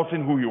just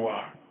doubting who you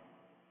are.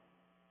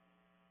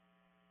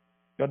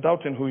 You're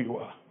doubting who you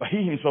are, but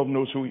he himself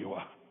knows who you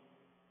are.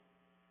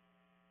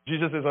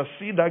 Jesus says, I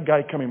see that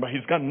guy coming, but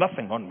he's got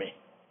nothing on me.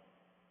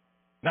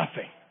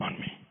 Nothing on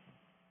me.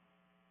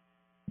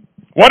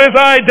 What is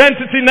our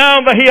identity now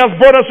that he has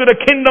brought us to the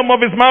kingdom of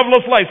his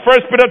marvelous light?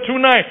 1 Peter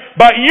 2:9.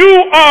 But you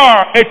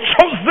are a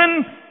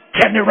chosen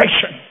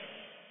generation.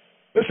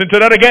 Listen to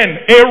that again.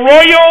 A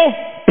royal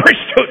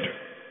priesthood.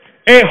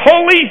 A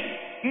holy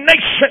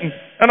nation.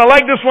 And I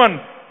like this one.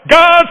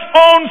 God's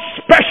own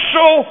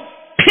special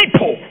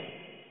people.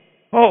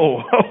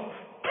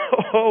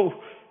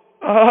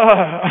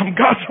 I'm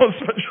God's own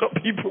special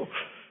people.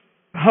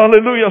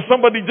 Hallelujah.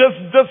 Somebody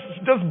just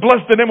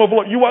bless the name of the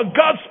Lord. You are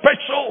God's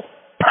special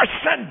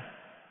person.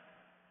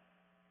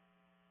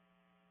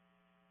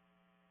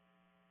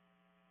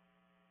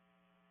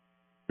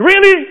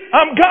 Really?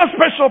 I'm God's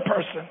special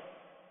person.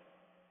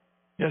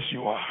 Yes,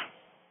 you are.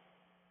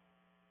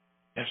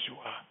 Yes, you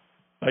are.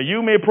 That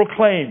you may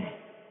proclaim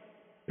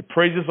the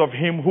praises of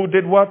him who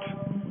did what?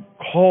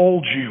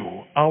 Called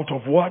you out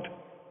of what?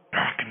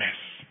 Darkness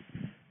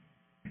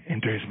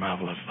into his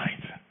marvelous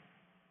light.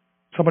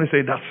 Somebody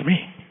say, that's me.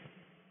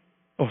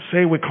 Or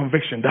say with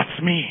conviction,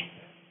 that's me.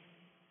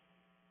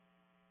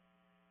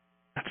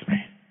 That's me.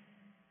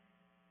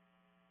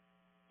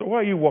 So why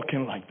are you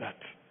walking like that?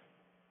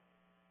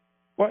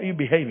 Why are you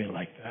behaving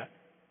like that?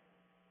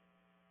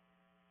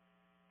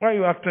 Why are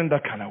you acting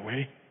that kind of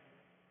way?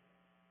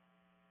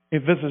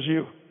 If this is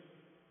you.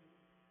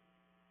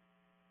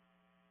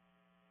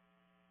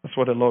 That's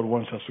what the Lord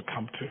wants us to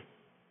come to.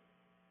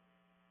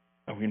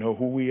 And we know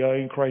who we are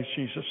in Christ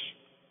Jesus.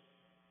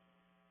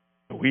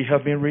 We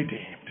have been redeemed.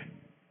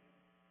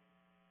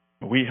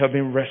 We have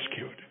been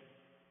rescued.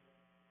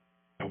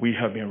 And we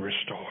have been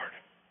restored.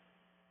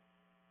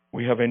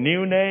 We have a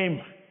new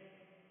name.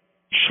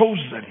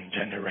 Chosen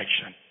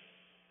generation.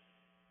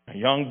 And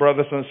young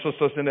brothers and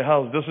sisters in the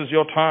house, this is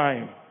your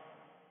time.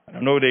 I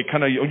know they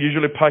kind of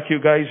usually pack you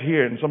guys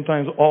here and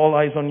sometimes all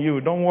eyes on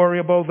you. Don't worry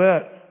about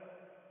that.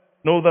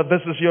 Know that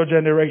this is your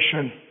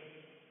generation.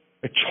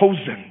 A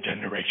chosen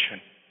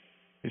generation.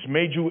 It's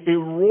made you a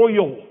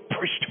royal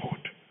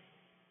priesthood.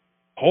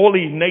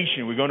 Holy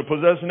nation. We're going to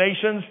possess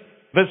nations.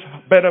 This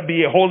better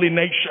be a holy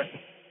nation.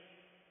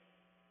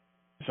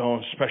 His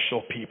own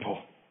special people.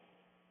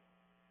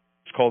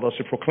 He's called us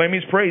to proclaim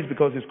his praise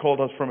because he's called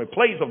us from a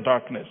place of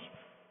darkness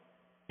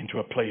into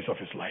a place of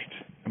his light.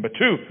 Number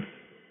two,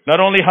 not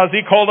only has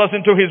he called us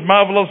into his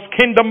marvelous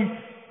kingdom,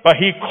 but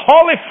he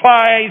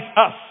qualifies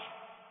us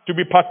to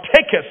be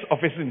partakers of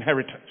his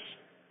inheritance.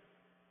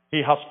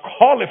 He has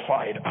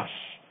qualified us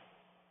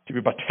to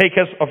be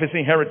partakers of his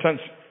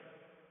inheritance.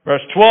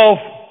 Verse 12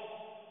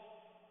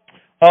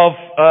 of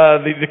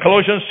the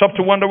Colossians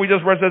chapter 1 that we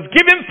just read says,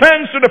 giving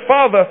thanks to the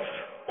Father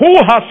who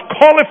has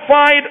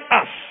qualified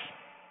us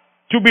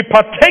to be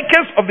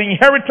partakers of the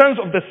inheritance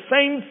of the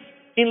saints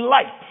in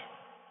light.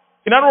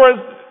 In other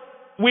words,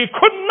 we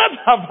could not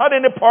have had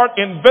any part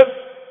in this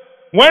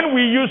when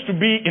we used to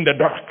be in the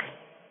dark.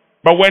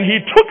 But when he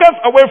took us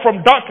away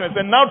from darkness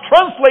and now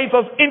translates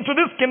us into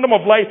this kingdom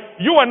of light,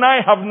 you and I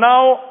have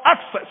now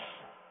access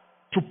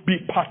to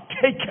be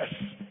partakers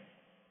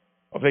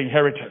of the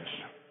inheritance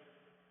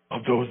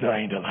of those that are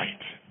in the light.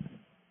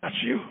 That's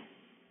you.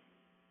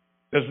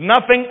 There's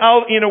nothing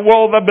out in the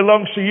world that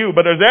belongs to you,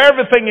 but there's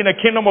everything in the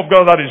kingdom of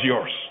God that is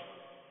yours.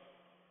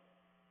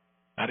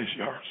 That is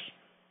yours.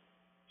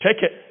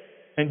 Take it.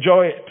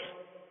 Enjoy it.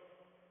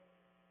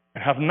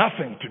 And have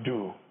nothing to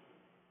do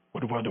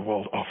with what the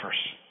world offers.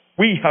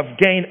 We have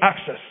gained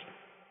access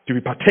to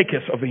be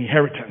partakers of the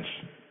inheritance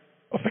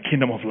of the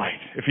kingdom of light.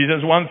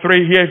 Ephesians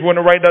 1:3 here, if you want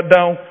to write that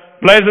down.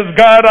 Blessed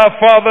God our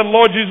Father,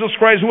 Lord Jesus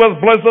Christ, who has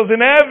blessed us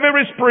in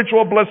every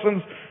spiritual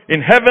blessings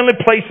in heavenly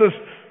places,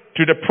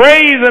 to the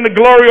praise and the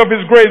glory of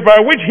his grace, by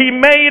which he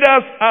made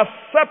us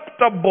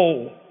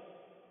acceptable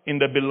in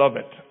the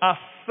beloved.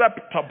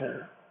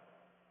 Acceptable.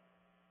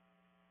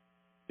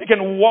 You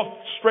can walk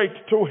straight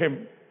to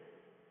him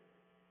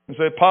and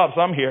say, Pops,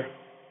 I'm here.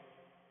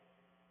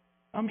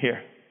 I'm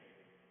here.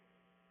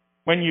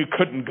 When you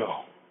couldn't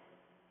go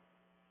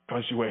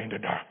because you were in the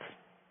dark.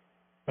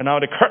 But now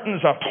the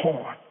curtains are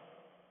torn.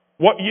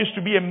 What used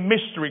to be a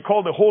mystery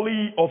called the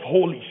Holy of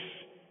Holies,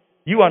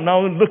 you are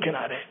now looking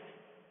at it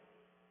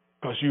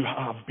because you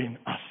have been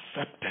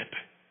accepted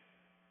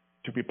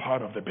to be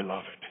part of the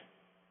beloved.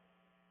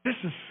 This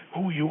is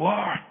who you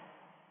are.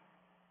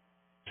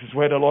 This is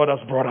where the Lord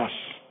has brought us.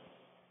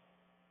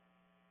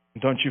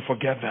 Don't you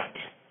forget that.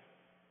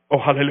 Oh,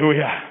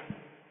 hallelujah.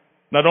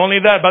 Not only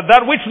that, but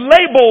that which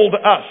labeled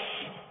us,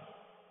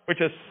 which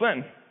is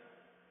sin,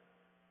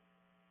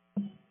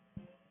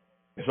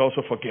 is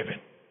also forgiven.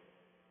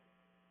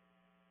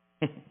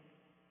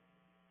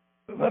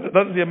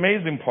 That's the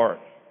amazing part.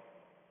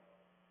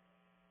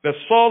 The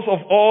source of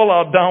all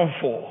our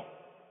downfall,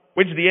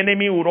 which the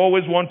enemy would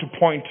always want to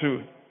point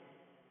to.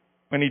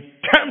 When he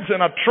tempts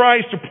and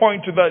tries to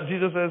point to that,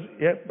 Jesus says,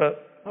 yeah,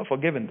 but I've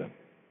forgiven them.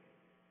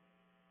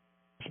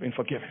 It's been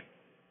forgiven.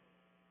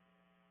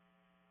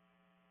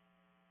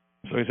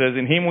 So he says,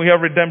 in him we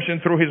have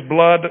redemption through his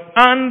blood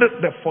and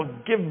the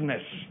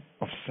forgiveness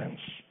of sins,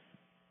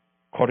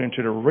 according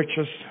to the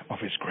riches of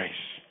his grace.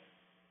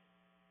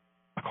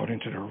 According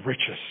to the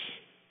riches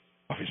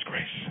of his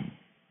grace.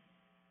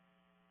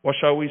 What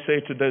shall we say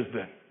to this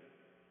then?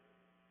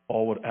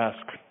 All would ask,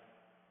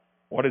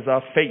 what is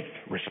our faith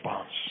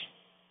response?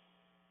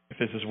 If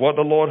this is what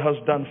the Lord has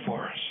done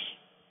for us,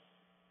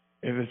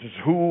 if this is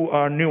who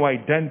our new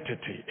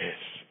identity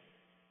is,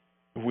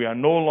 if we are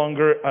no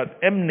longer at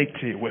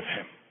enmity with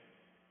him,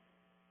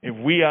 if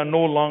we are no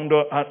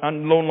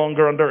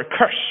longer under a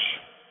curse,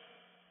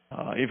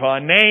 if our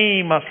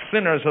name as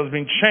sinners has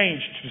been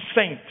changed to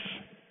saints,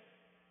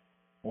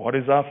 what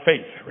is our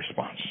faith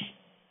response?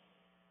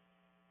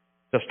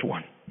 Just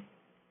one.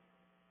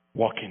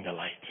 Walk in the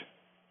light.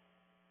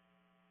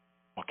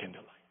 Walk in the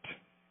light.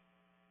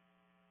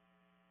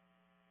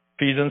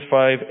 Ephesians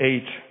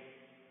 5:8,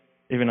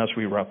 even as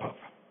we wrap up.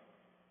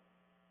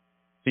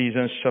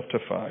 Ephesians chapter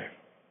 5,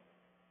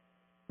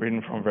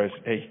 reading from verse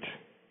 8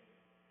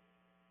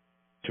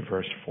 to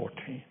verse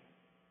 14.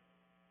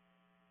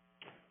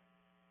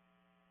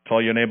 Tell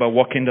your neighbor,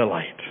 walk in the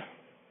light.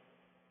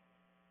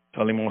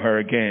 Tell him or her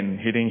again,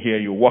 he didn't hear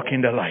you. Walk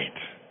in the light.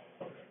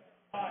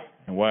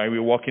 And why are we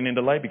walking in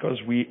the light?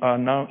 Because we are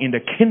now in the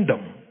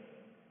kingdom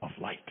of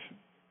light.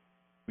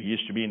 We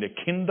used to be in the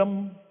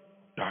kingdom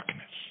of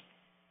darkness.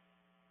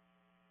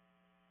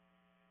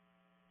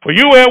 For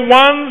you were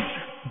once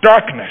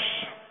darkness.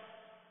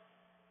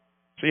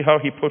 See how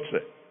he puts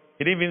it.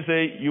 He didn't even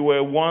say you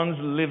were once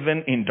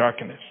living in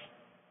darkness.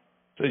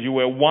 He says you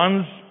were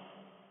once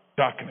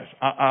darkness.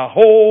 Our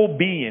whole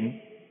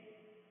being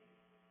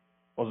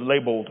was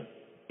labeled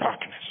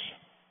darkness.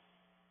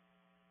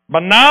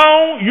 But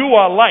now you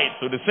are light.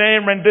 So the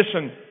same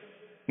rendition.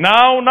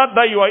 Now, not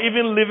that you are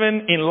even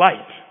living in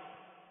light,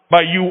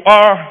 but you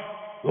are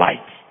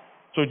light.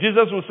 So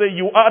Jesus will say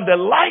you are the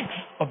light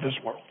of this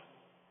world.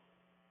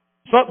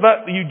 It's not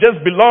that you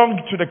just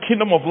belong to the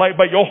kingdom of light,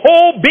 but your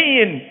whole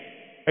being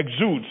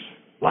exudes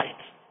light.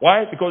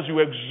 Why? Because you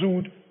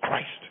exude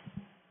Christ.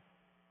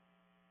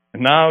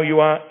 And now you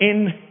are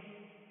in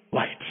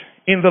light,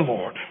 in the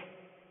Lord.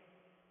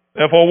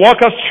 Therefore, walk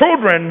as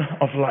children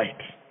of light.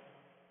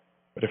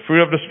 But the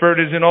fruit of the Spirit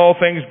is in all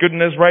things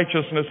goodness,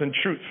 righteousness, and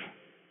truth.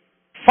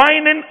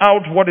 Finding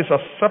out what is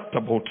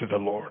acceptable to the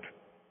Lord.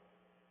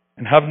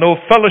 And have no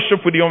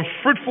fellowship with the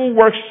unfruitful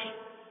works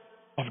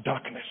of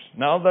darkness.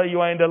 Now that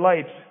you are in the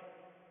light,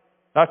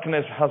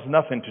 darkness has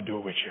nothing to do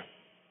with you.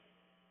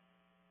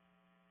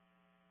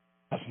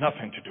 Has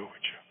nothing to do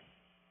with you.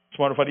 As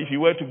a matter of fact, if you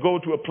were to go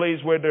to a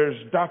place where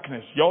there's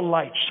darkness, your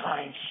light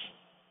shines.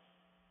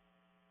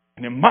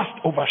 And it must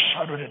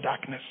overshadow the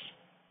darkness.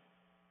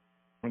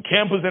 When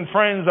campus and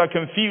friends are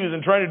confused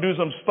and trying to do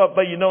some stuff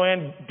that you know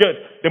ain't good,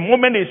 the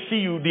moment they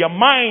see you, their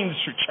minds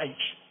should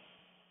change.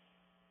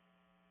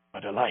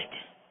 By the light.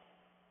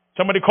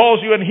 Somebody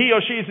calls you and he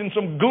or she is in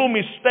some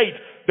gloomy state.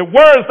 The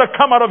words that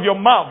come out of your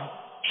mouth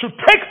should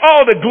take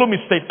all the gloomy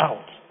state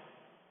out.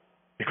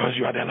 Because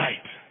you are the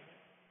light.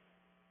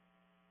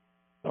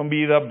 Don't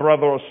be that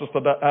brother or sister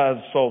that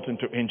adds salt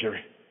into injury.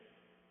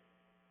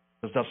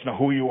 Because that's not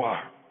who you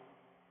are.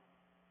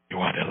 You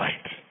are the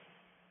light.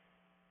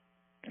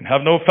 And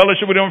have no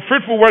fellowship with the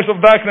unfruitful works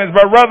of darkness,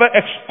 but rather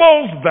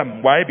expose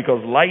them. Why?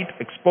 Because light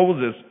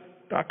exposes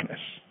darkness.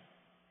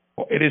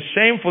 For it is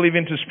shameful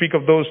even to speak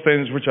of those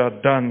things which are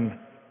done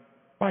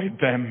by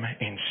them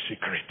in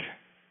secret.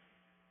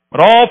 But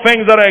all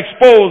things that are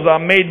exposed are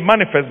made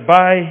manifest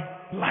by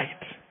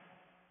light.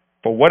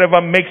 For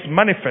whatever makes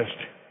manifest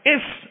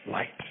is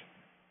light.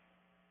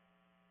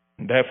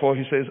 And therefore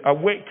he says,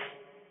 awake,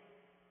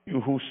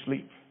 you who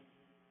sleep.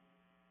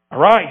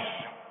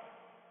 Arise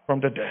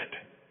from the dead.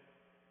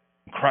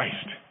 Christ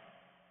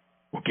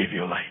will give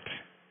you light.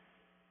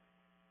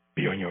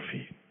 Be on your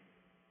feet.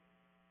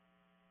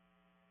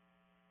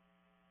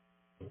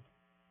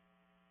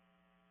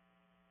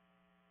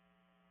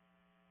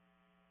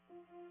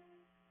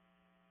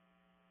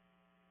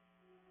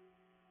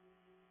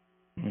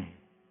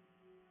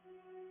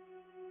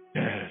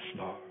 Yes,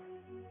 Lord.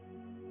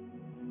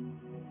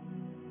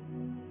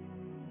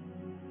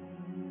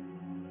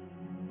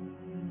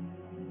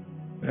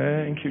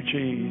 Thank you,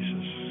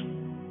 Jesus.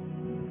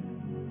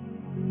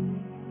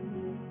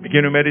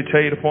 Begin to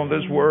meditate upon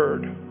this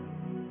word.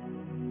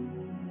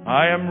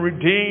 I am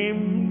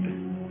redeemed.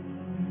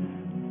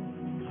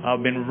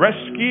 I've been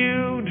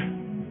rescued.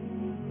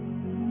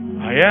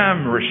 I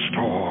am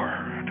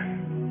restored.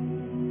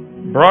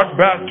 Brought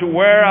back to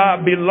where I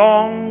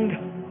belonged.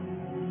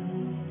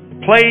 The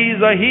place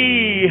that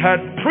He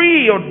had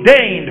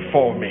preordained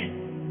for me.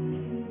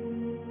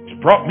 He's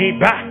brought me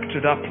back to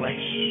that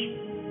place.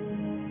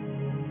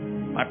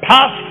 My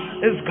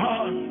past is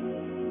gone.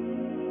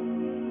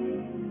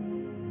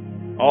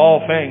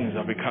 All things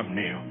have become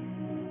new.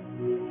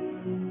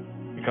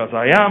 Because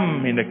I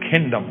am in the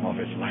kingdom of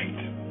His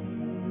light.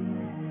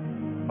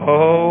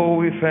 Oh,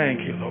 we thank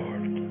You,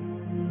 Lord.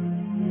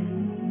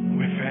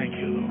 We thank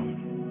You, Lord.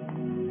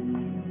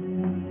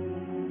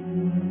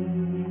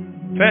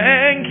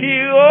 Thank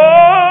You,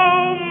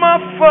 oh my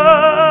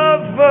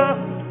Father,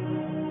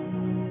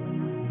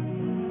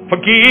 for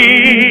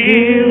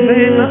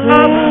giving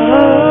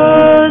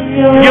us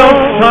Your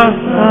Son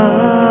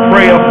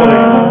prayerfully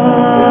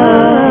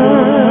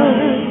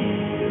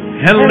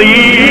and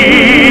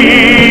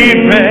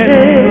leaving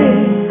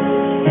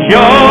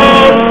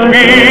Your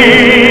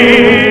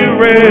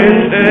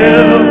Spirit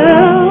till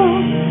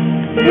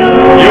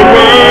Your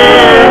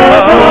word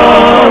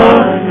on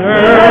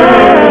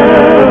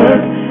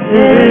earth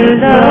is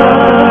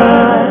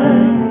done.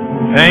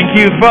 Thank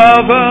You,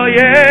 Father,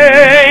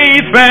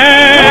 yea,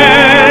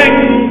 thank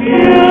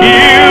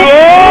You,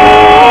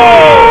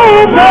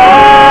 oh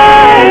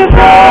my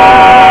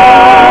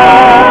Father,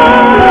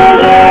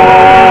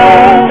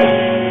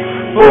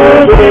 for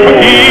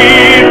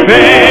giving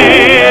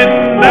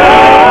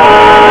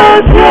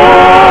us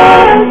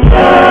Your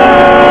Son.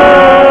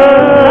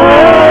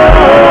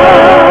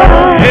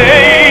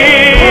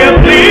 Hey,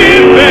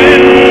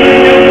 leaving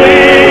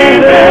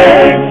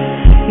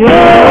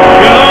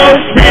Your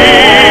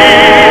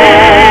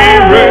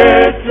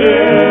Spirit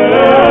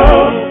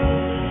till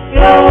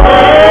Your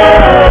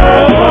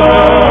word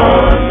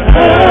on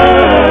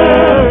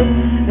earth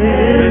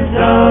is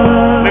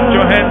done. Lift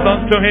your hands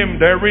unto Him.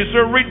 There is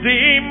a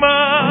Redeemer.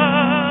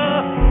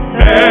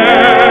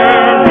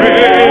 There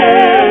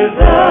is a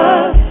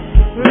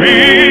Redeemer.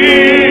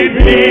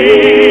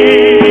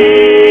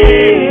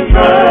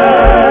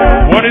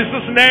 What is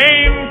His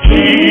name?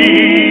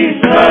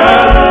 Jesus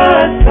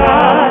Christ.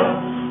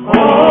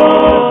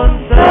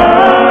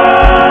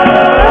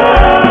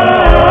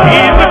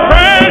 He's the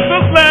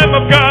precious Lamb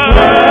of God.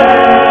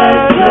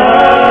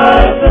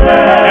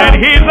 And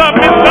He's a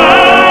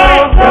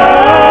Messiah.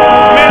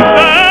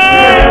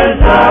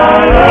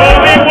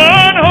 Holy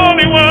One,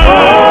 Holy One.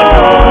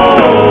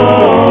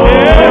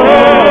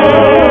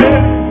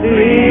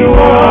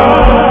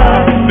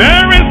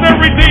 There is a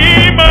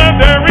Redeemer.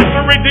 There is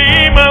a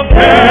Redeemer.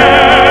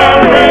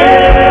 There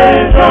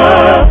is a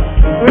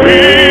Redeemer.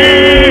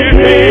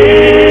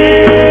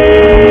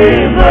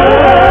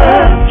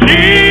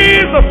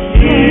 Jesus.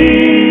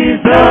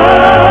 Jesus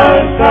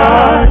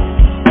God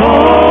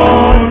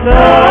on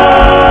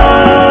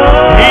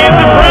earth. He's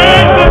the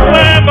precious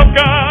Lamb of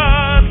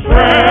God.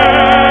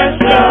 Precious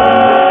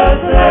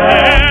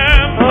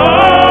Lamb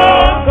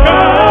of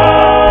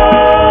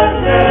God.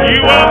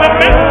 You are the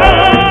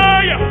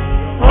Messiah.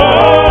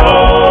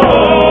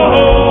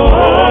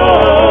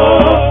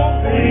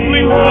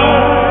 Holy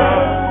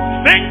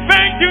One. Sing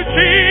thank You,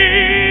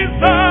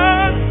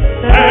 Jesus.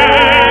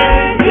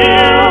 Thank You,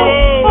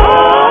 oh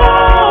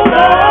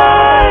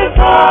my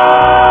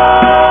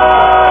Father,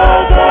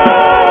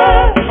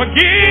 for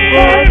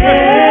giving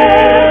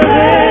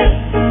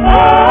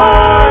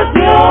us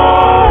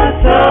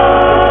Your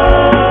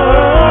Son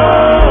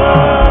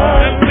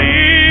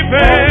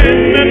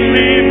and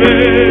leaving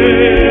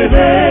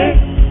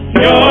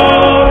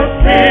Your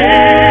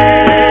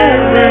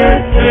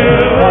Spirit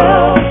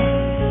till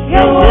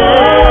Your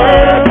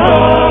word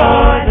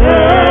on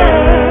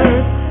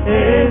earth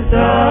is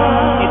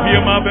done. Open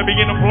your mouth and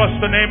begin to bless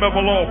the name of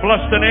the Lord. Bless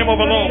the name of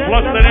the Lord.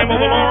 Bless the name of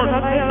the Lord.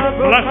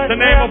 Bless the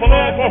name of the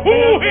Lord for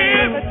who He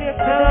is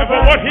and for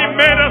what He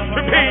made us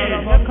to be.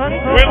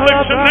 We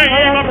lift the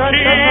name of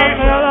Jesus.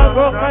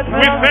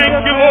 We thank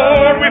You,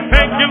 Lord. We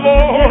thank You,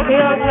 Lord.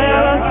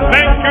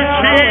 Thank You,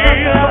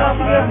 Jesus.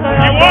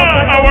 You are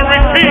our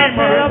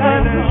Redeemer.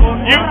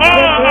 You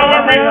are our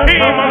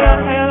Redeemer.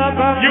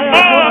 You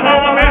are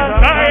our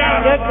Messiah.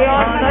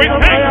 We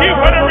thank You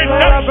for the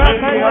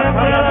redemption.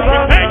 We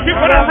thank You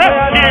for the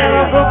rescue.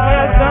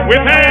 We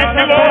thank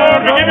You,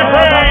 Lord. We give You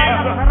praise.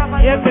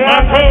 Yes, Lord.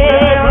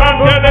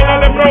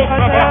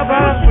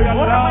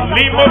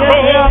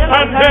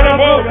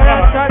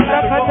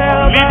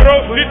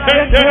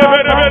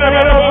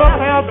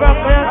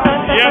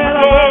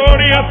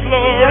 Yes,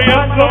 Lord.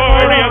 Yes,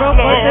 Lord. Yes,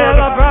 Lord.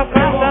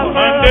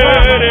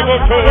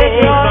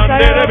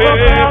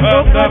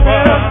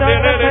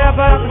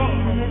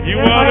 You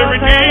are the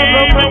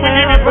Redeemer. We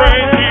give You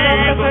praise,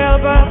 Jesus.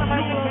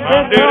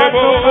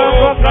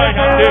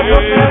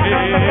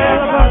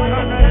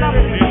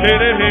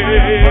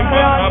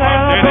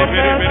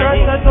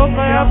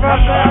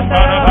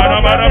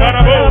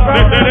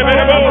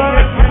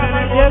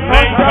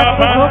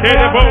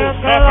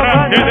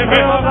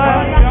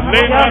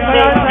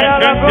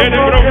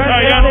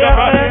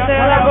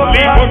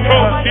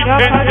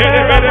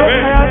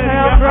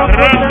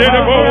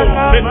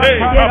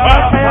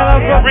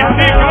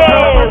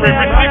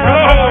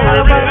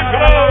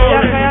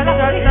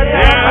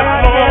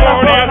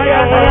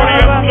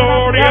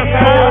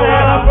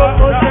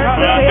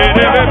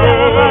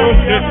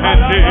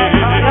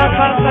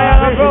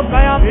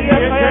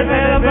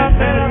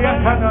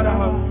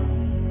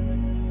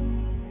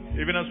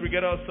 Even as we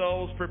get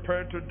ourselves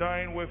prepared to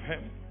dine with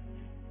Him,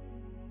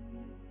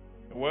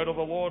 the word of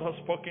the Lord has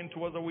spoken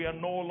to us that we are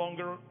no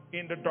longer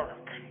in the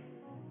dark.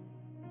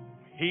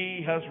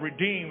 He has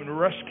redeemed,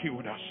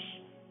 rescued us,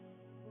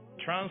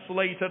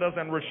 translated us,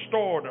 and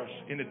restored us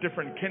in a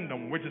different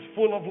kingdom which is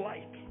full of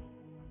light.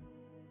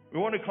 We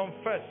want to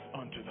confess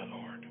unto the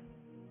Lord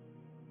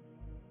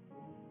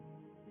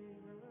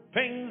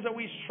things that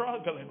we're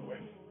struggling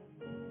with.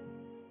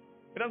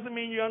 It doesn't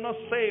mean you are not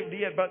saved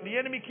yet, but the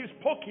enemy keeps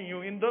poking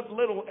you in that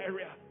little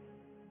area.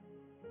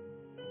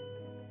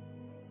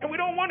 And we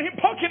don't want him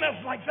poking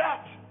us like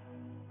that.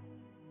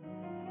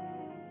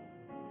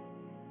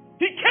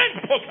 He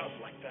can't poke us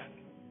like that.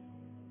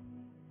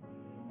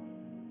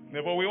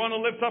 But we want to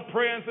lift up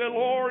prayer and say,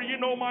 Lord, you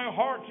know my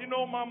heart, you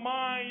know my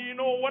mind, you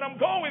know what I'm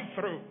going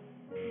through.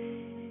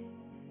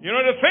 You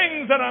know the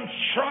things that I'm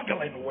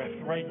struggling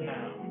with right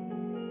now.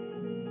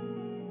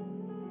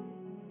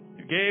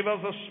 You gave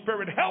us a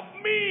spirit. Help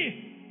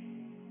me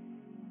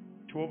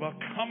to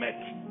overcome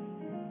it.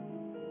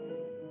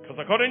 Because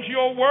according to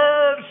your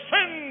word,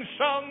 sin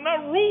shall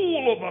not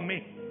rule over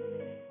me.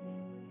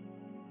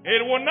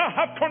 It will not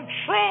have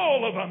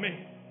control over me.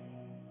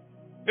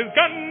 It's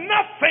got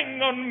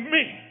nothing on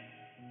me.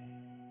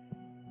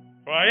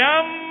 For I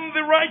am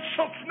the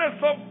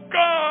righteousness of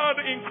God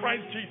in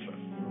Christ Jesus.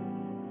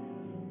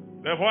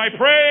 Therefore I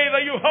pray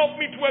that you help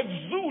me to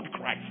exude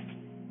Christ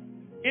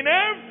in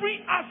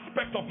every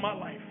aspect of my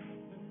life.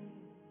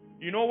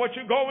 You know what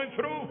you're going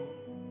through?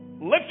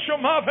 Lift your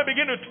mouth and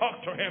begin to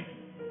talk to Him.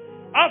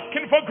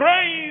 Asking for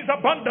grace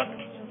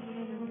abundant.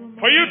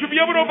 For you to be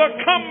able to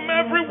overcome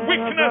every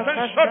weakness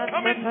and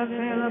shortcoming.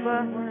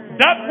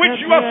 That which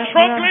you are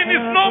struggling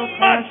is no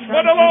match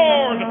for the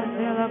Lord.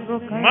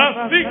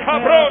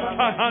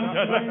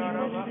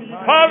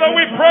 Father,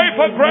 we pray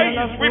for grace.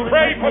 We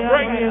pray for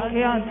grace.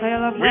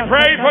 We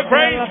pray for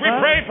grace. We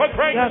pray for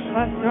grace.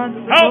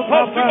 Help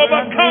us to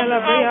overcome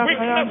our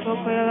weakness.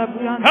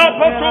 Help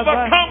us to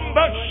overcome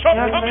that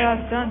shortcoming.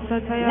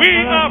 We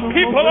are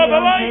people of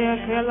the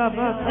light.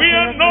 We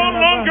are no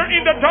longer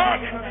in the dark.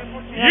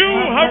 You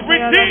have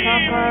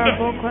redeemed.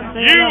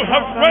 You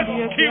have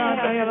rescued.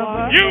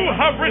 You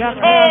have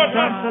restored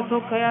us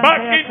back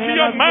into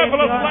your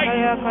marvelous light.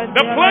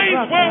 The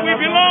place where we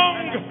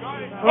belong.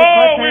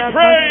 Oh, we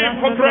pray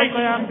for grace.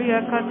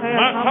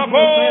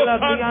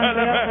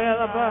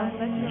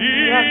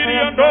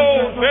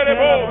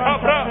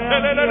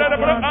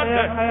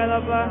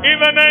 In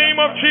the name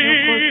of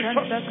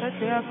Jesus.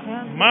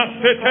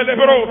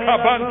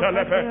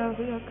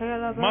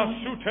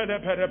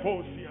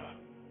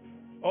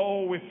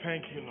 Oh, we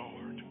thank you,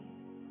 Lord.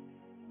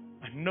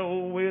 I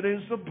know it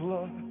is the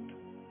blood.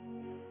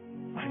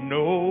 I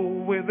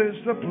know it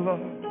is the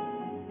blood.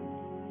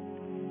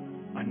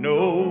 I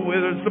know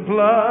it is the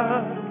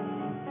blood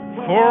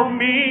for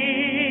me.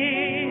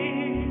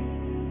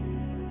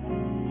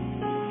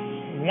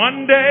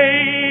 One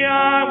day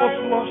I was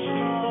lost.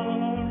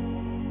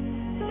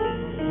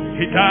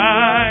 He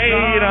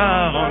died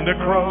on the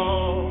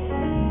cross.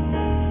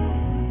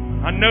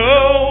 I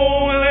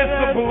know it is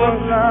the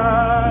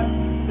blood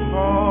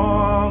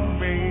for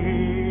me.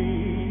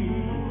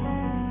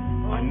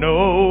 I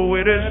know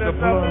it is the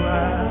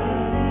blood.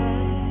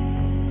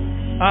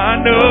 I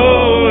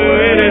know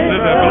it is the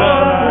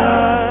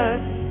blood.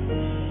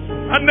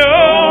 I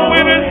know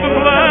it is the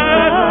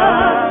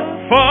blood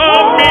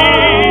for me.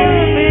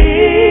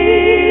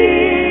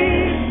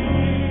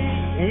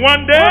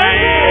 One day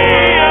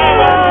I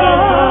was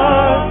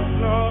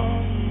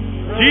lost.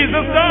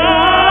 Jesus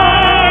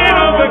died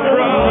on the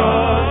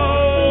cross.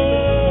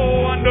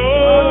 I know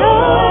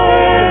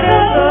it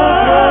is the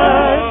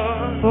blood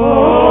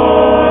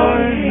for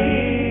me.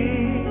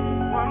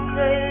 One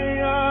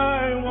day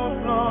I was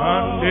lost.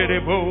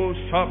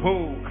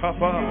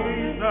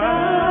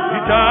 He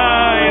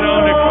died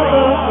on the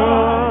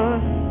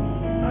cross.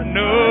 I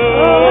know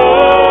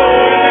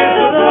it is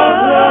the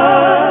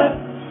blood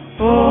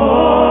for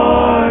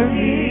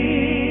me.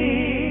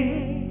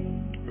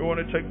 We want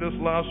to take this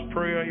last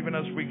prayer even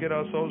as we get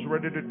ourselves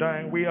ready to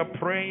die. We are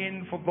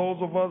praying for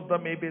those of us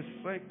that may be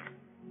sick.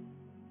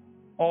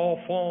 All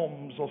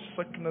forms of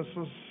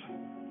sicknesses,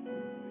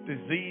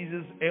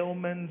 diseases,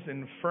 ailments,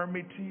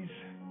 infirmities,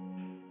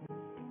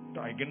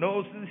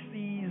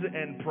 diagnoses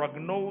and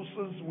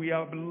prognosis, we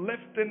are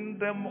lifting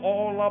them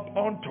all up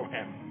unto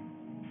Him.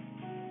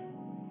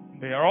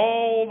 They are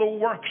all the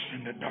works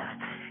in the dark.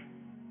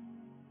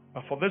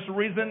 But for this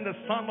reason, the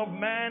Son of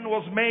Man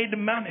was made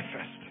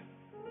manifest.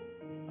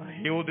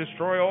 He will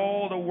destroy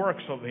all the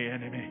works of the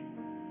enemy.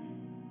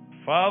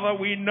 Father,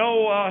 we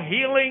know our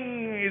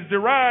healing is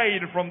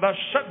derived from that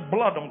shed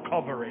blood on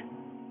Calvary.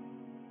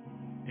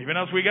 Even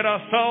as we get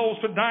ourselves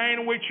to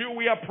dine with you,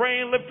 we are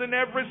praying, lifting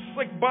every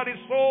sick body,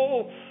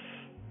 soul,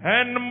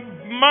 and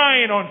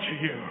mind unto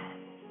you.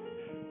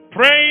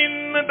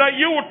 Praying that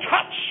you will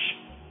touch,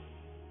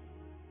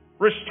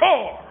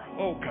 restore,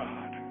 oh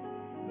God,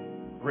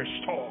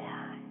 restore.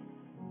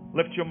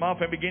 Lift your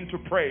mouth and begin to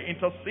pray.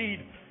 Intercede,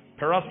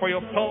 perhaps for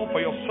yourself,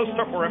 for your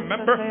sister, for a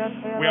member.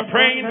 We are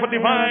praying for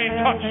divine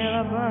touch.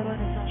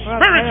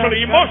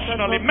 Spiritually,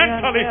 emotionally,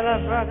 mentally.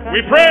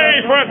 We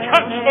pray for a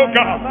touch, oh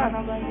God.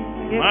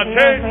 We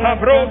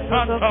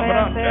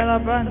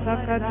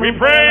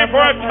pray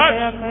for a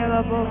touch.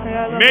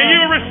 May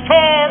you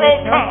restore, oh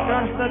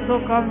God,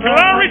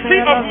 clarity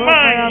of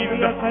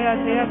mind.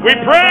 We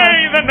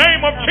pray in the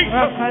name of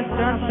Jesus.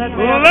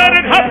 Let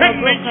it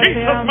happen in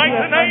Jesus'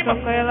 mighty name.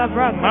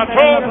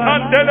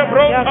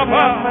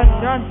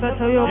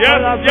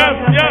 Yes.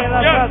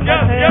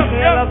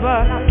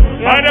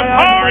 By the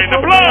power in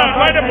the blood,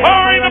 by the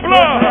power in the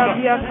blood.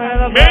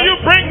 May you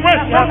bring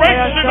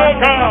restoration, oh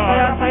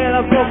God.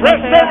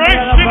 Restoration,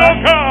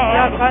 oh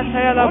God.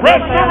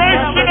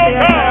 Restoration, oh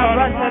God.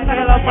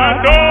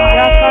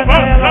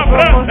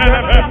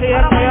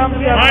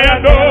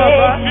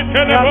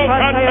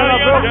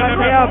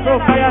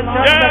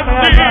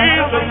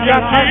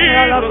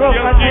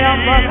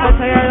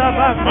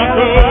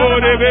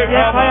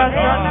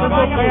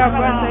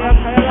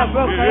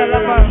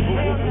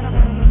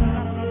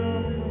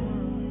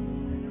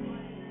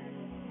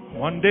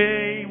 One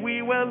day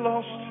we were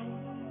lost.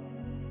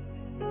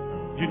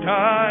 You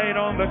died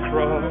on the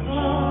cross.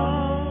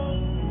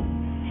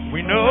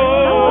 We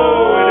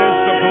know it is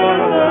the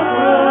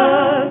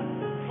blood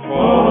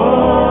for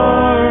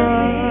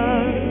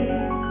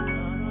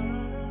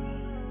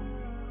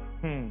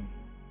me.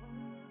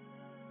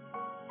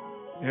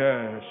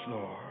 Yes,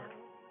 Lord.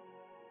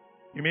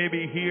 You may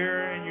be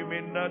here and you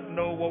may not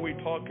know what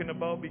we're talking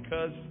about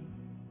because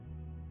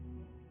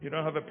you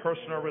don't have a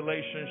personal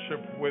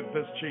relationship with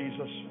this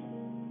Jesus.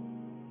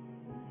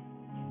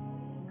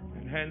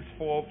 And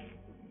henceforth,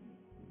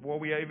 what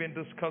we are even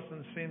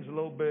discussing seems a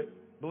little bit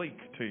bleak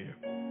to you.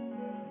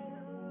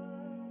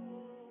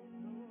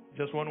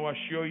 Just want to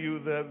assure you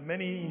that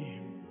many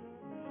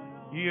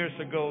years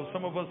ago,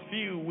 some of us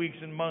few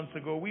weeks and months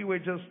ago, we were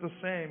just the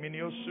same, in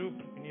your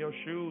soup, in your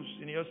shoes,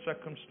 in your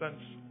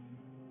circumstance.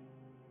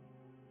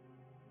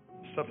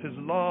 Except His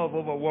love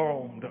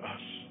overwhelmed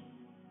us.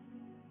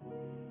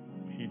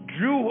 He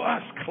drew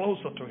us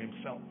closer to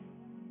Himself.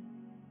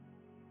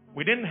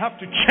 We didn't have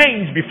to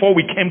change before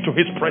we came to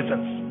His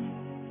presence.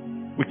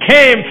 We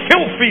came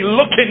filthy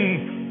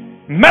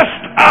looking,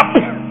 messed up.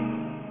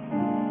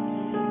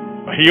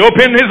 He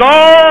opened His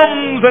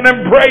arms and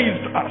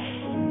embraced us.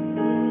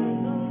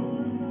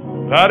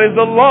 That is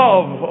the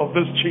love of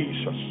this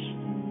Jesus.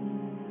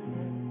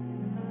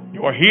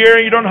 You are here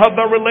and you don't have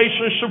that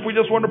relationship. We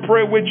just want to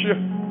pray with you.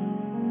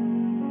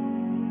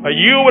 That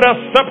you would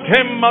accept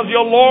Him as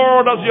your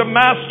Lord, as your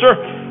Master,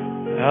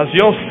 as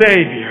your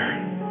Savior.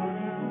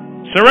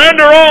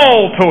 Surrender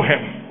all to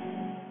Him.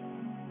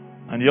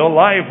 And your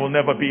life will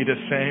never be the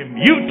same.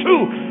 You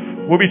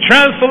too will be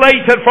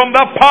translated from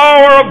the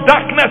power of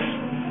darkness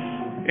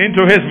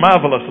into His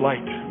marvelous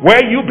light.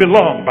 Where you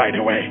belong, by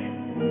the way.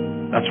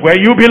 That's where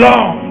you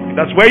belong.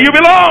 That's where you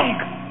belong.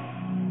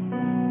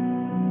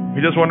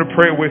 We just want to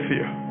pray with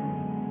you.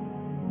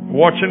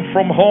 Watching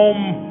from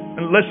home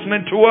and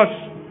listening to us,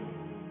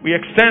 we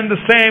extend the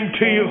same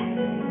to you.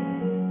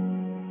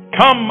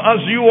 Come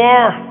as you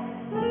are.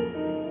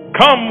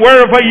 Come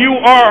wherever you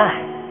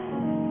are.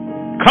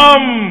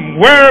 Come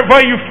wherever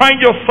you find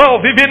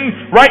yourself,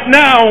 even right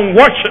now,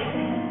 worship.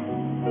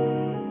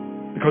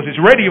 Because He's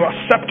ready to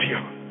accept you.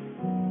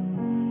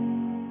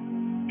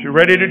 If you're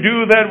ready to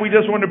do that, we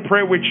just want to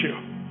pray with you.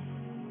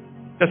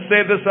 Just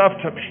say this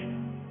after me.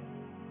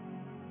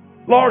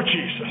 Lord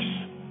Jesus,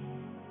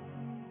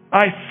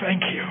 I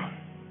thank you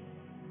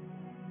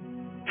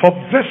for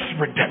this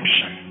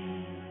redemption.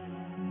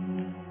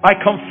 I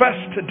confess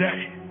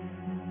today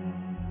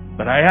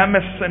that I am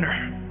a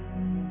sinner.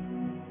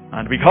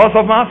 And because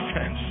of my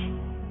sins,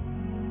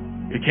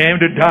 You came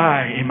to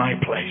die in my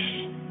place.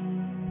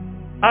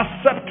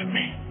 Accept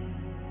me.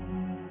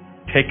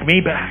 Take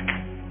me back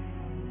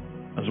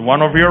as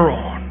one of your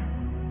own.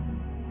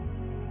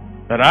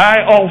 That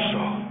I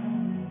also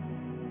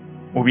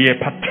will be a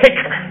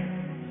partaker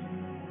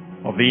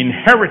of the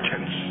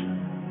inheritance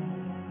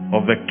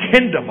of the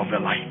kingdom of the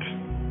light.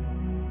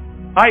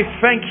 I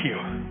thank you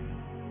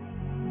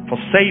for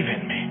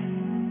saving me.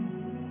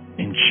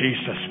 In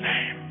Jesus'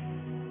 name.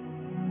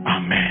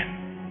 Amen.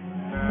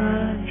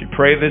 If you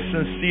pray this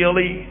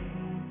sincerely,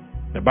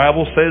 the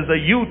Bible says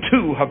that you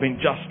too have been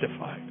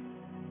justified.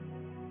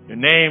 Your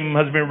name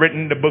has been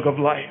written in the book of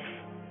life.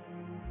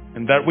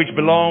 And that which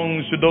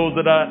belongs to those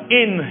that are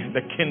in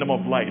the kingdom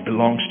of light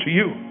belongs to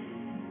you.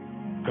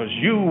 Because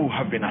you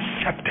have been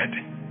accepted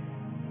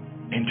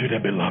into the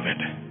beloved.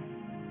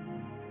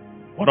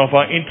 One of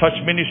our In Touch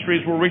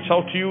ministries will reach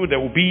out to you. There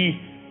will be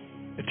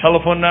a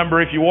telephone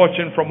number if you're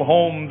watching from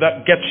home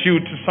that gets you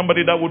to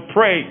somebody that would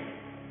pray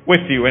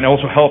with you and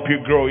also help you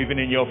grow even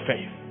in your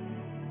faith.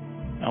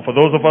 Now, for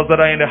those of us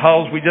that are in the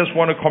house, we just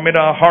want to commit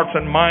our hearts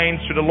and minds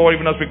to the Lord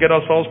even as we get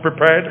ourselves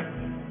prepared.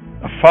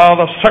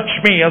 Father, search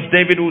me as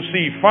David will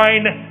see.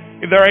 Find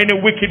if there are any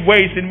wicked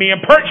ways in me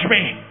and purge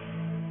me,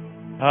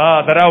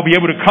 that I'll be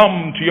able to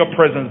come to your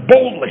presence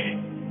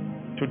boldly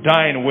to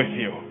dine with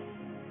you.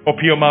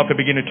 Open your mouth and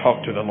begin to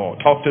talk to the Lord.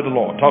 Talk to the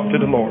Lord. Talk to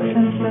the Lord.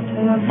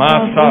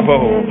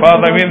 Masabo.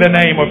 Father, in the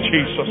name of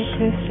Jesus,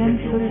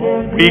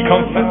 we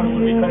confess.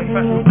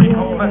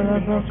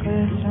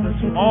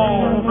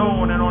 All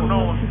known and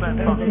unknown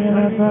sins.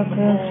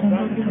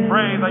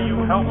 Pray that you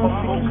help us,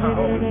 Lord God.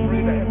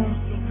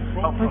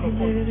 Help us.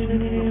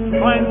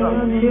 Cleanse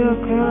us.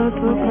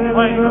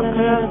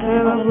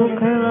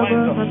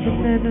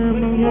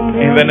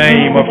 In the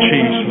name of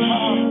Jesus.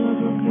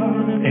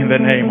 In the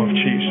name of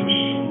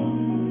Jesus.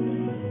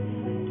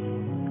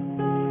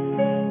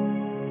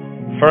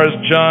 1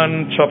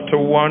 John chapter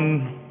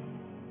 1,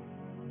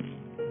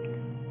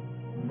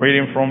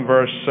 reading from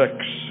verse 6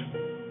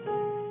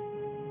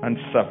 and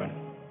 7.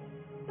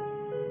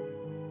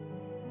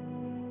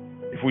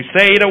 If we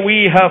say that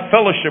we have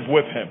fellowship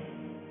with him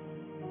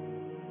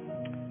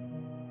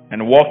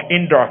and walk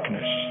in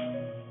darkness,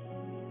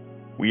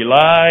 we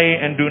lie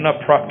and do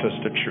not practice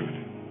the truth.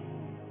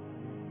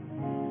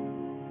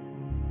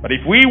 But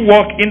if we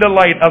walk in the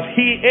light as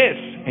he is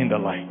in the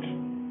light,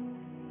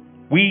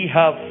 we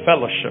have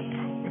fellowship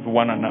with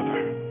one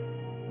another.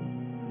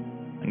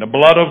 And the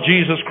blood of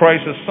Jesus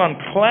Christ, his Son,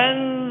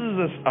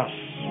 cleanses us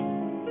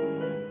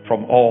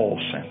from all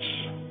sins.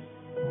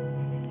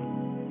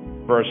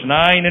 Verse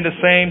 9 in the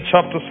same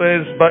chapter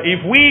says, but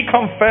if we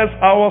confess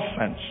our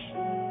sins,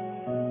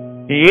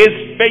 he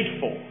is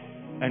faithful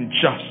and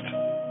just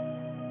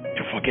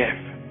to forgive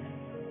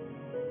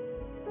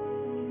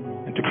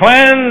and to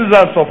cleanse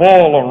us of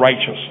all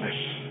unrighteousness.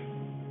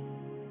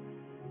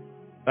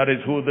 That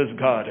is who this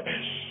God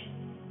is.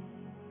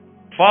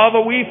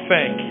 Father, we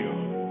thank you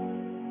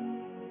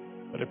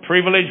for the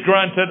privilege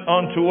granted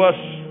unto us.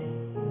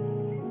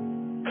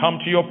 Come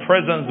to your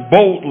presence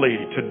boldly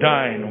to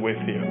dine with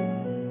you.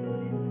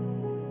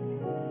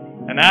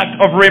 An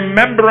act of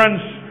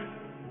remembrance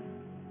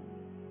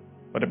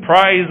for the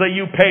price that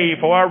you pay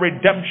for our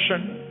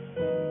redemption,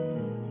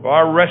 for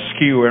our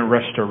rescue and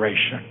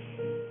restoration.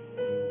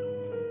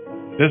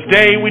 This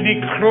day we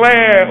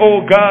declare,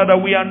 oh God,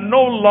 that we are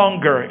no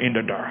longer in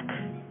the dark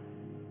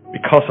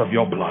because of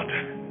your blood.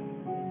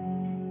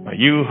 But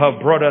you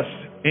have brought us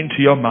into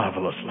your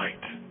marvelous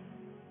light.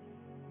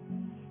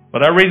 For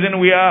that reason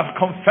we are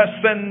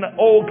confessing,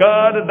 oh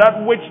God,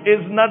 that which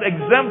is not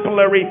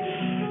exemplary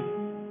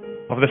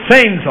of the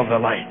saints of the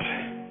light.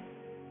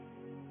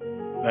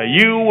 That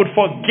you would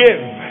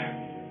forgive.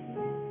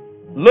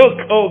 Look,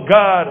 oh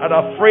God, at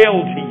our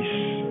frailties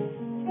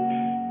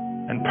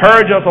and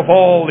purge us of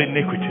all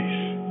iniquities.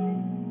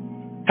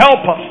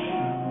 Help us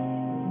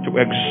to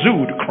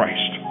exude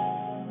Christ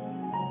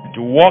and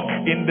to walk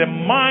in the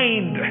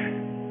mind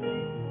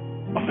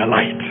of the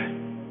light.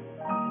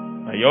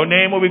 That your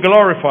name will be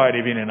glorified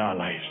even in our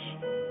lives.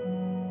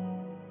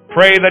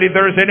 Pray that if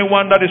there is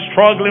anyone that is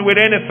struggling with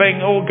anything,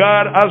 oh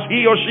God, as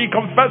he or she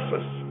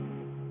confesses,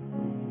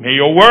 may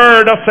your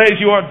word that says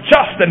you are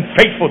just and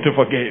faithful to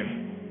forgive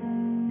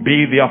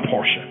be their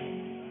portion.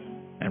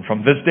 And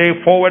from this day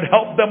forward,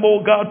 help them,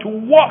 oh God, to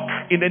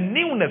walk in the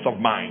newness of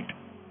mind,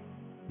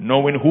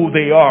 knowing who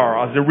they are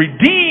as the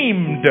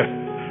redeemed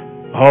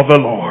of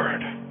the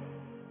Lord.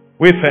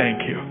 We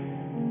thank you.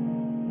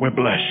 We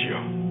bless you.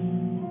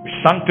 We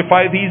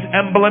sanctify these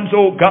emblems,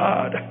 oh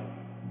God,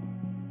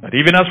 that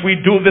even as we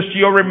do this to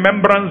your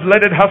remembrance,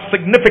 let it have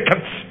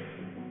significance.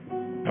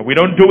 And we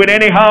don't do it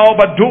anyhow,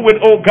 but do it,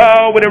 oh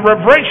God, with a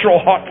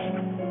reverential heart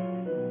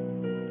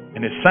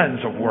and a sense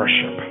of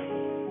worship.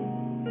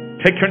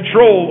 Take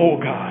control, oh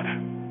God,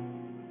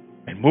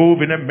 and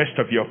move in the midst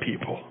of your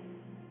people.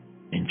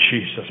 In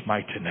Jesus'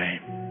 mighty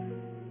name.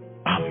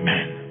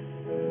 Amen.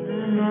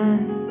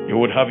 You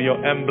would have your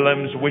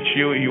emblems with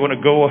you. You want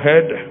to go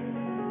ahead?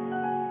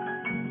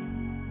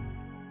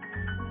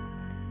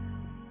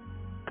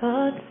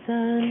 God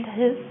sent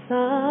his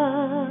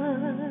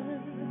Son.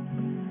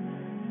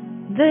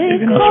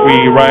 Even as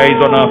we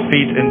rise on our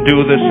feet and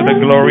do this to the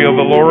glory of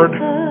the Lord.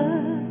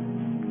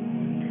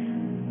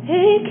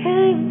 He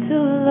came to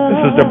love.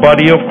 This is the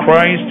body of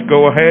Christ.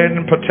 Go ahead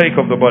and partake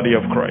of the body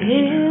of Christ.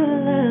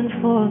 Heal and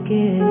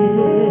forgive.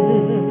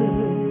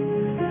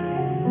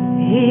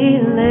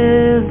 He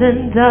lived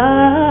and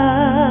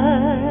died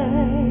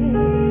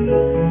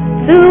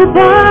to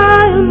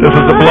buy my This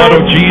is the blood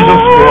of Jesus.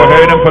 Go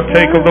ahead and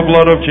partake of the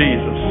blood of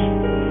Jesus.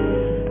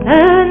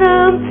 An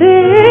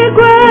empty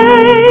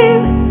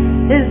grave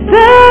is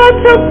there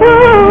to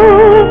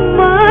prove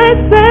my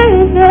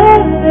Savior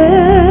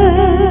lives.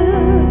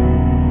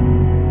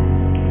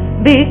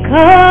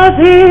 Because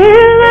he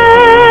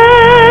lives,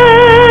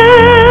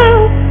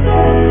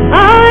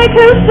 I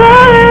can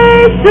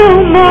face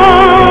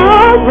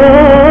tomorrow.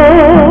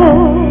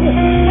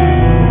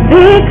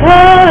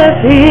 Because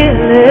he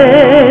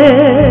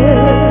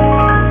lives,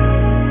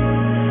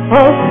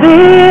 oh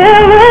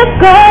Spirit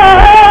God,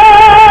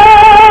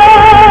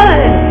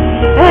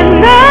 and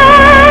now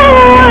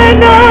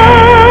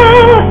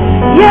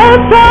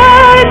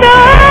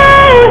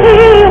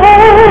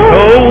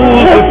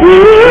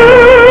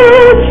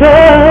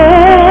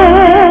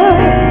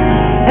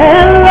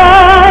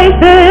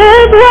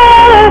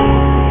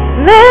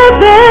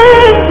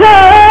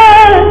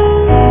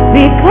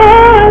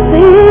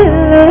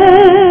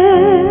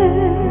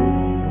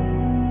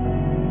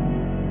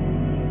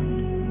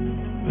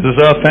This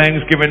is our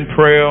thanksgiving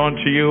prayer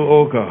unto you,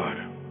 O God,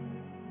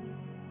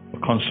 for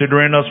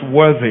considering us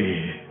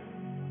worthy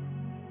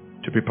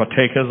to be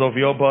partakers of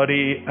your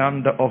body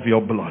and of your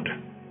blood.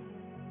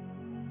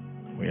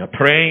 We are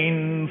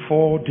praying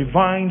for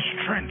divine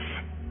strength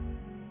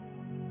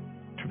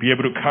to be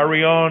able to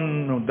carry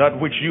on that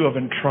which you have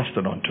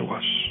entrusted unto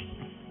us.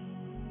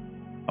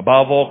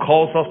 Above all,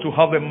 calls us to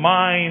have a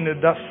mind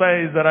that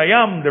says that I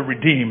am the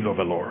redeemed of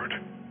the Lord.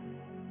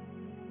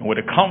 And with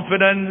the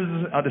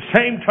confidence, at the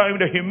same time,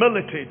 the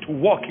humility to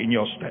walk in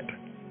your stead.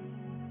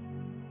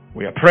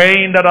 We are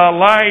praying that our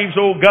lives,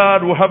 oh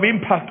God, will have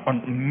impact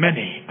on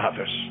many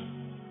others.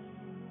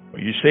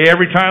 You say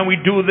every time we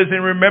do this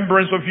in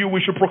remembrance of you, we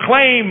should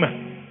proclaim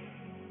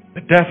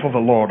the death of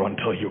the Lord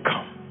until you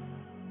come.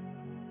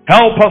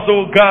 Help us,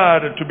 oh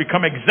God, to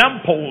become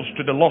examples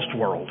to the lost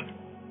world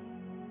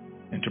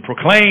and to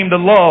proclaim the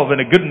love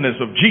and the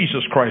goodness of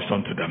Jesus Christ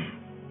unto them,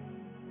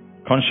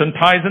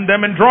 conscientizing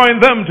them and drawing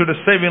them to the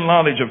saving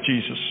knowledge of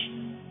Jesus,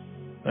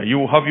 that you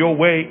will have your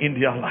way in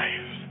their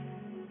lives.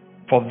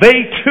 For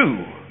they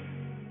too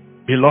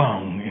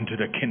belong into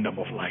the kingdom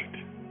of light.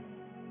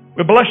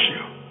 We bless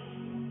you.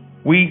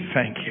 We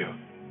thank you,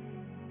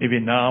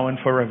 even now and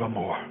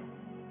forevermore.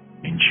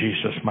 In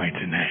Jesus'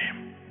 mighty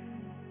name.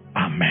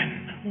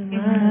 Amen.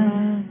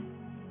 Amen.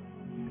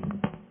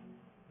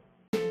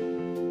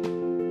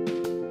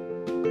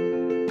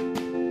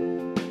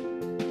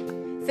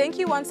 Thank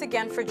you once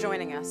again for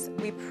joining us.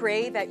 We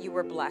pray that you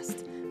were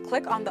blessed.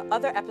 Click on the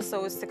other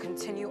episodes to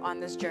continue on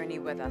this journey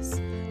with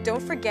us.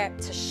 Don't forget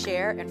to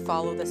share and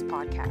follow this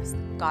podcast.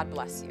 God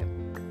bless you.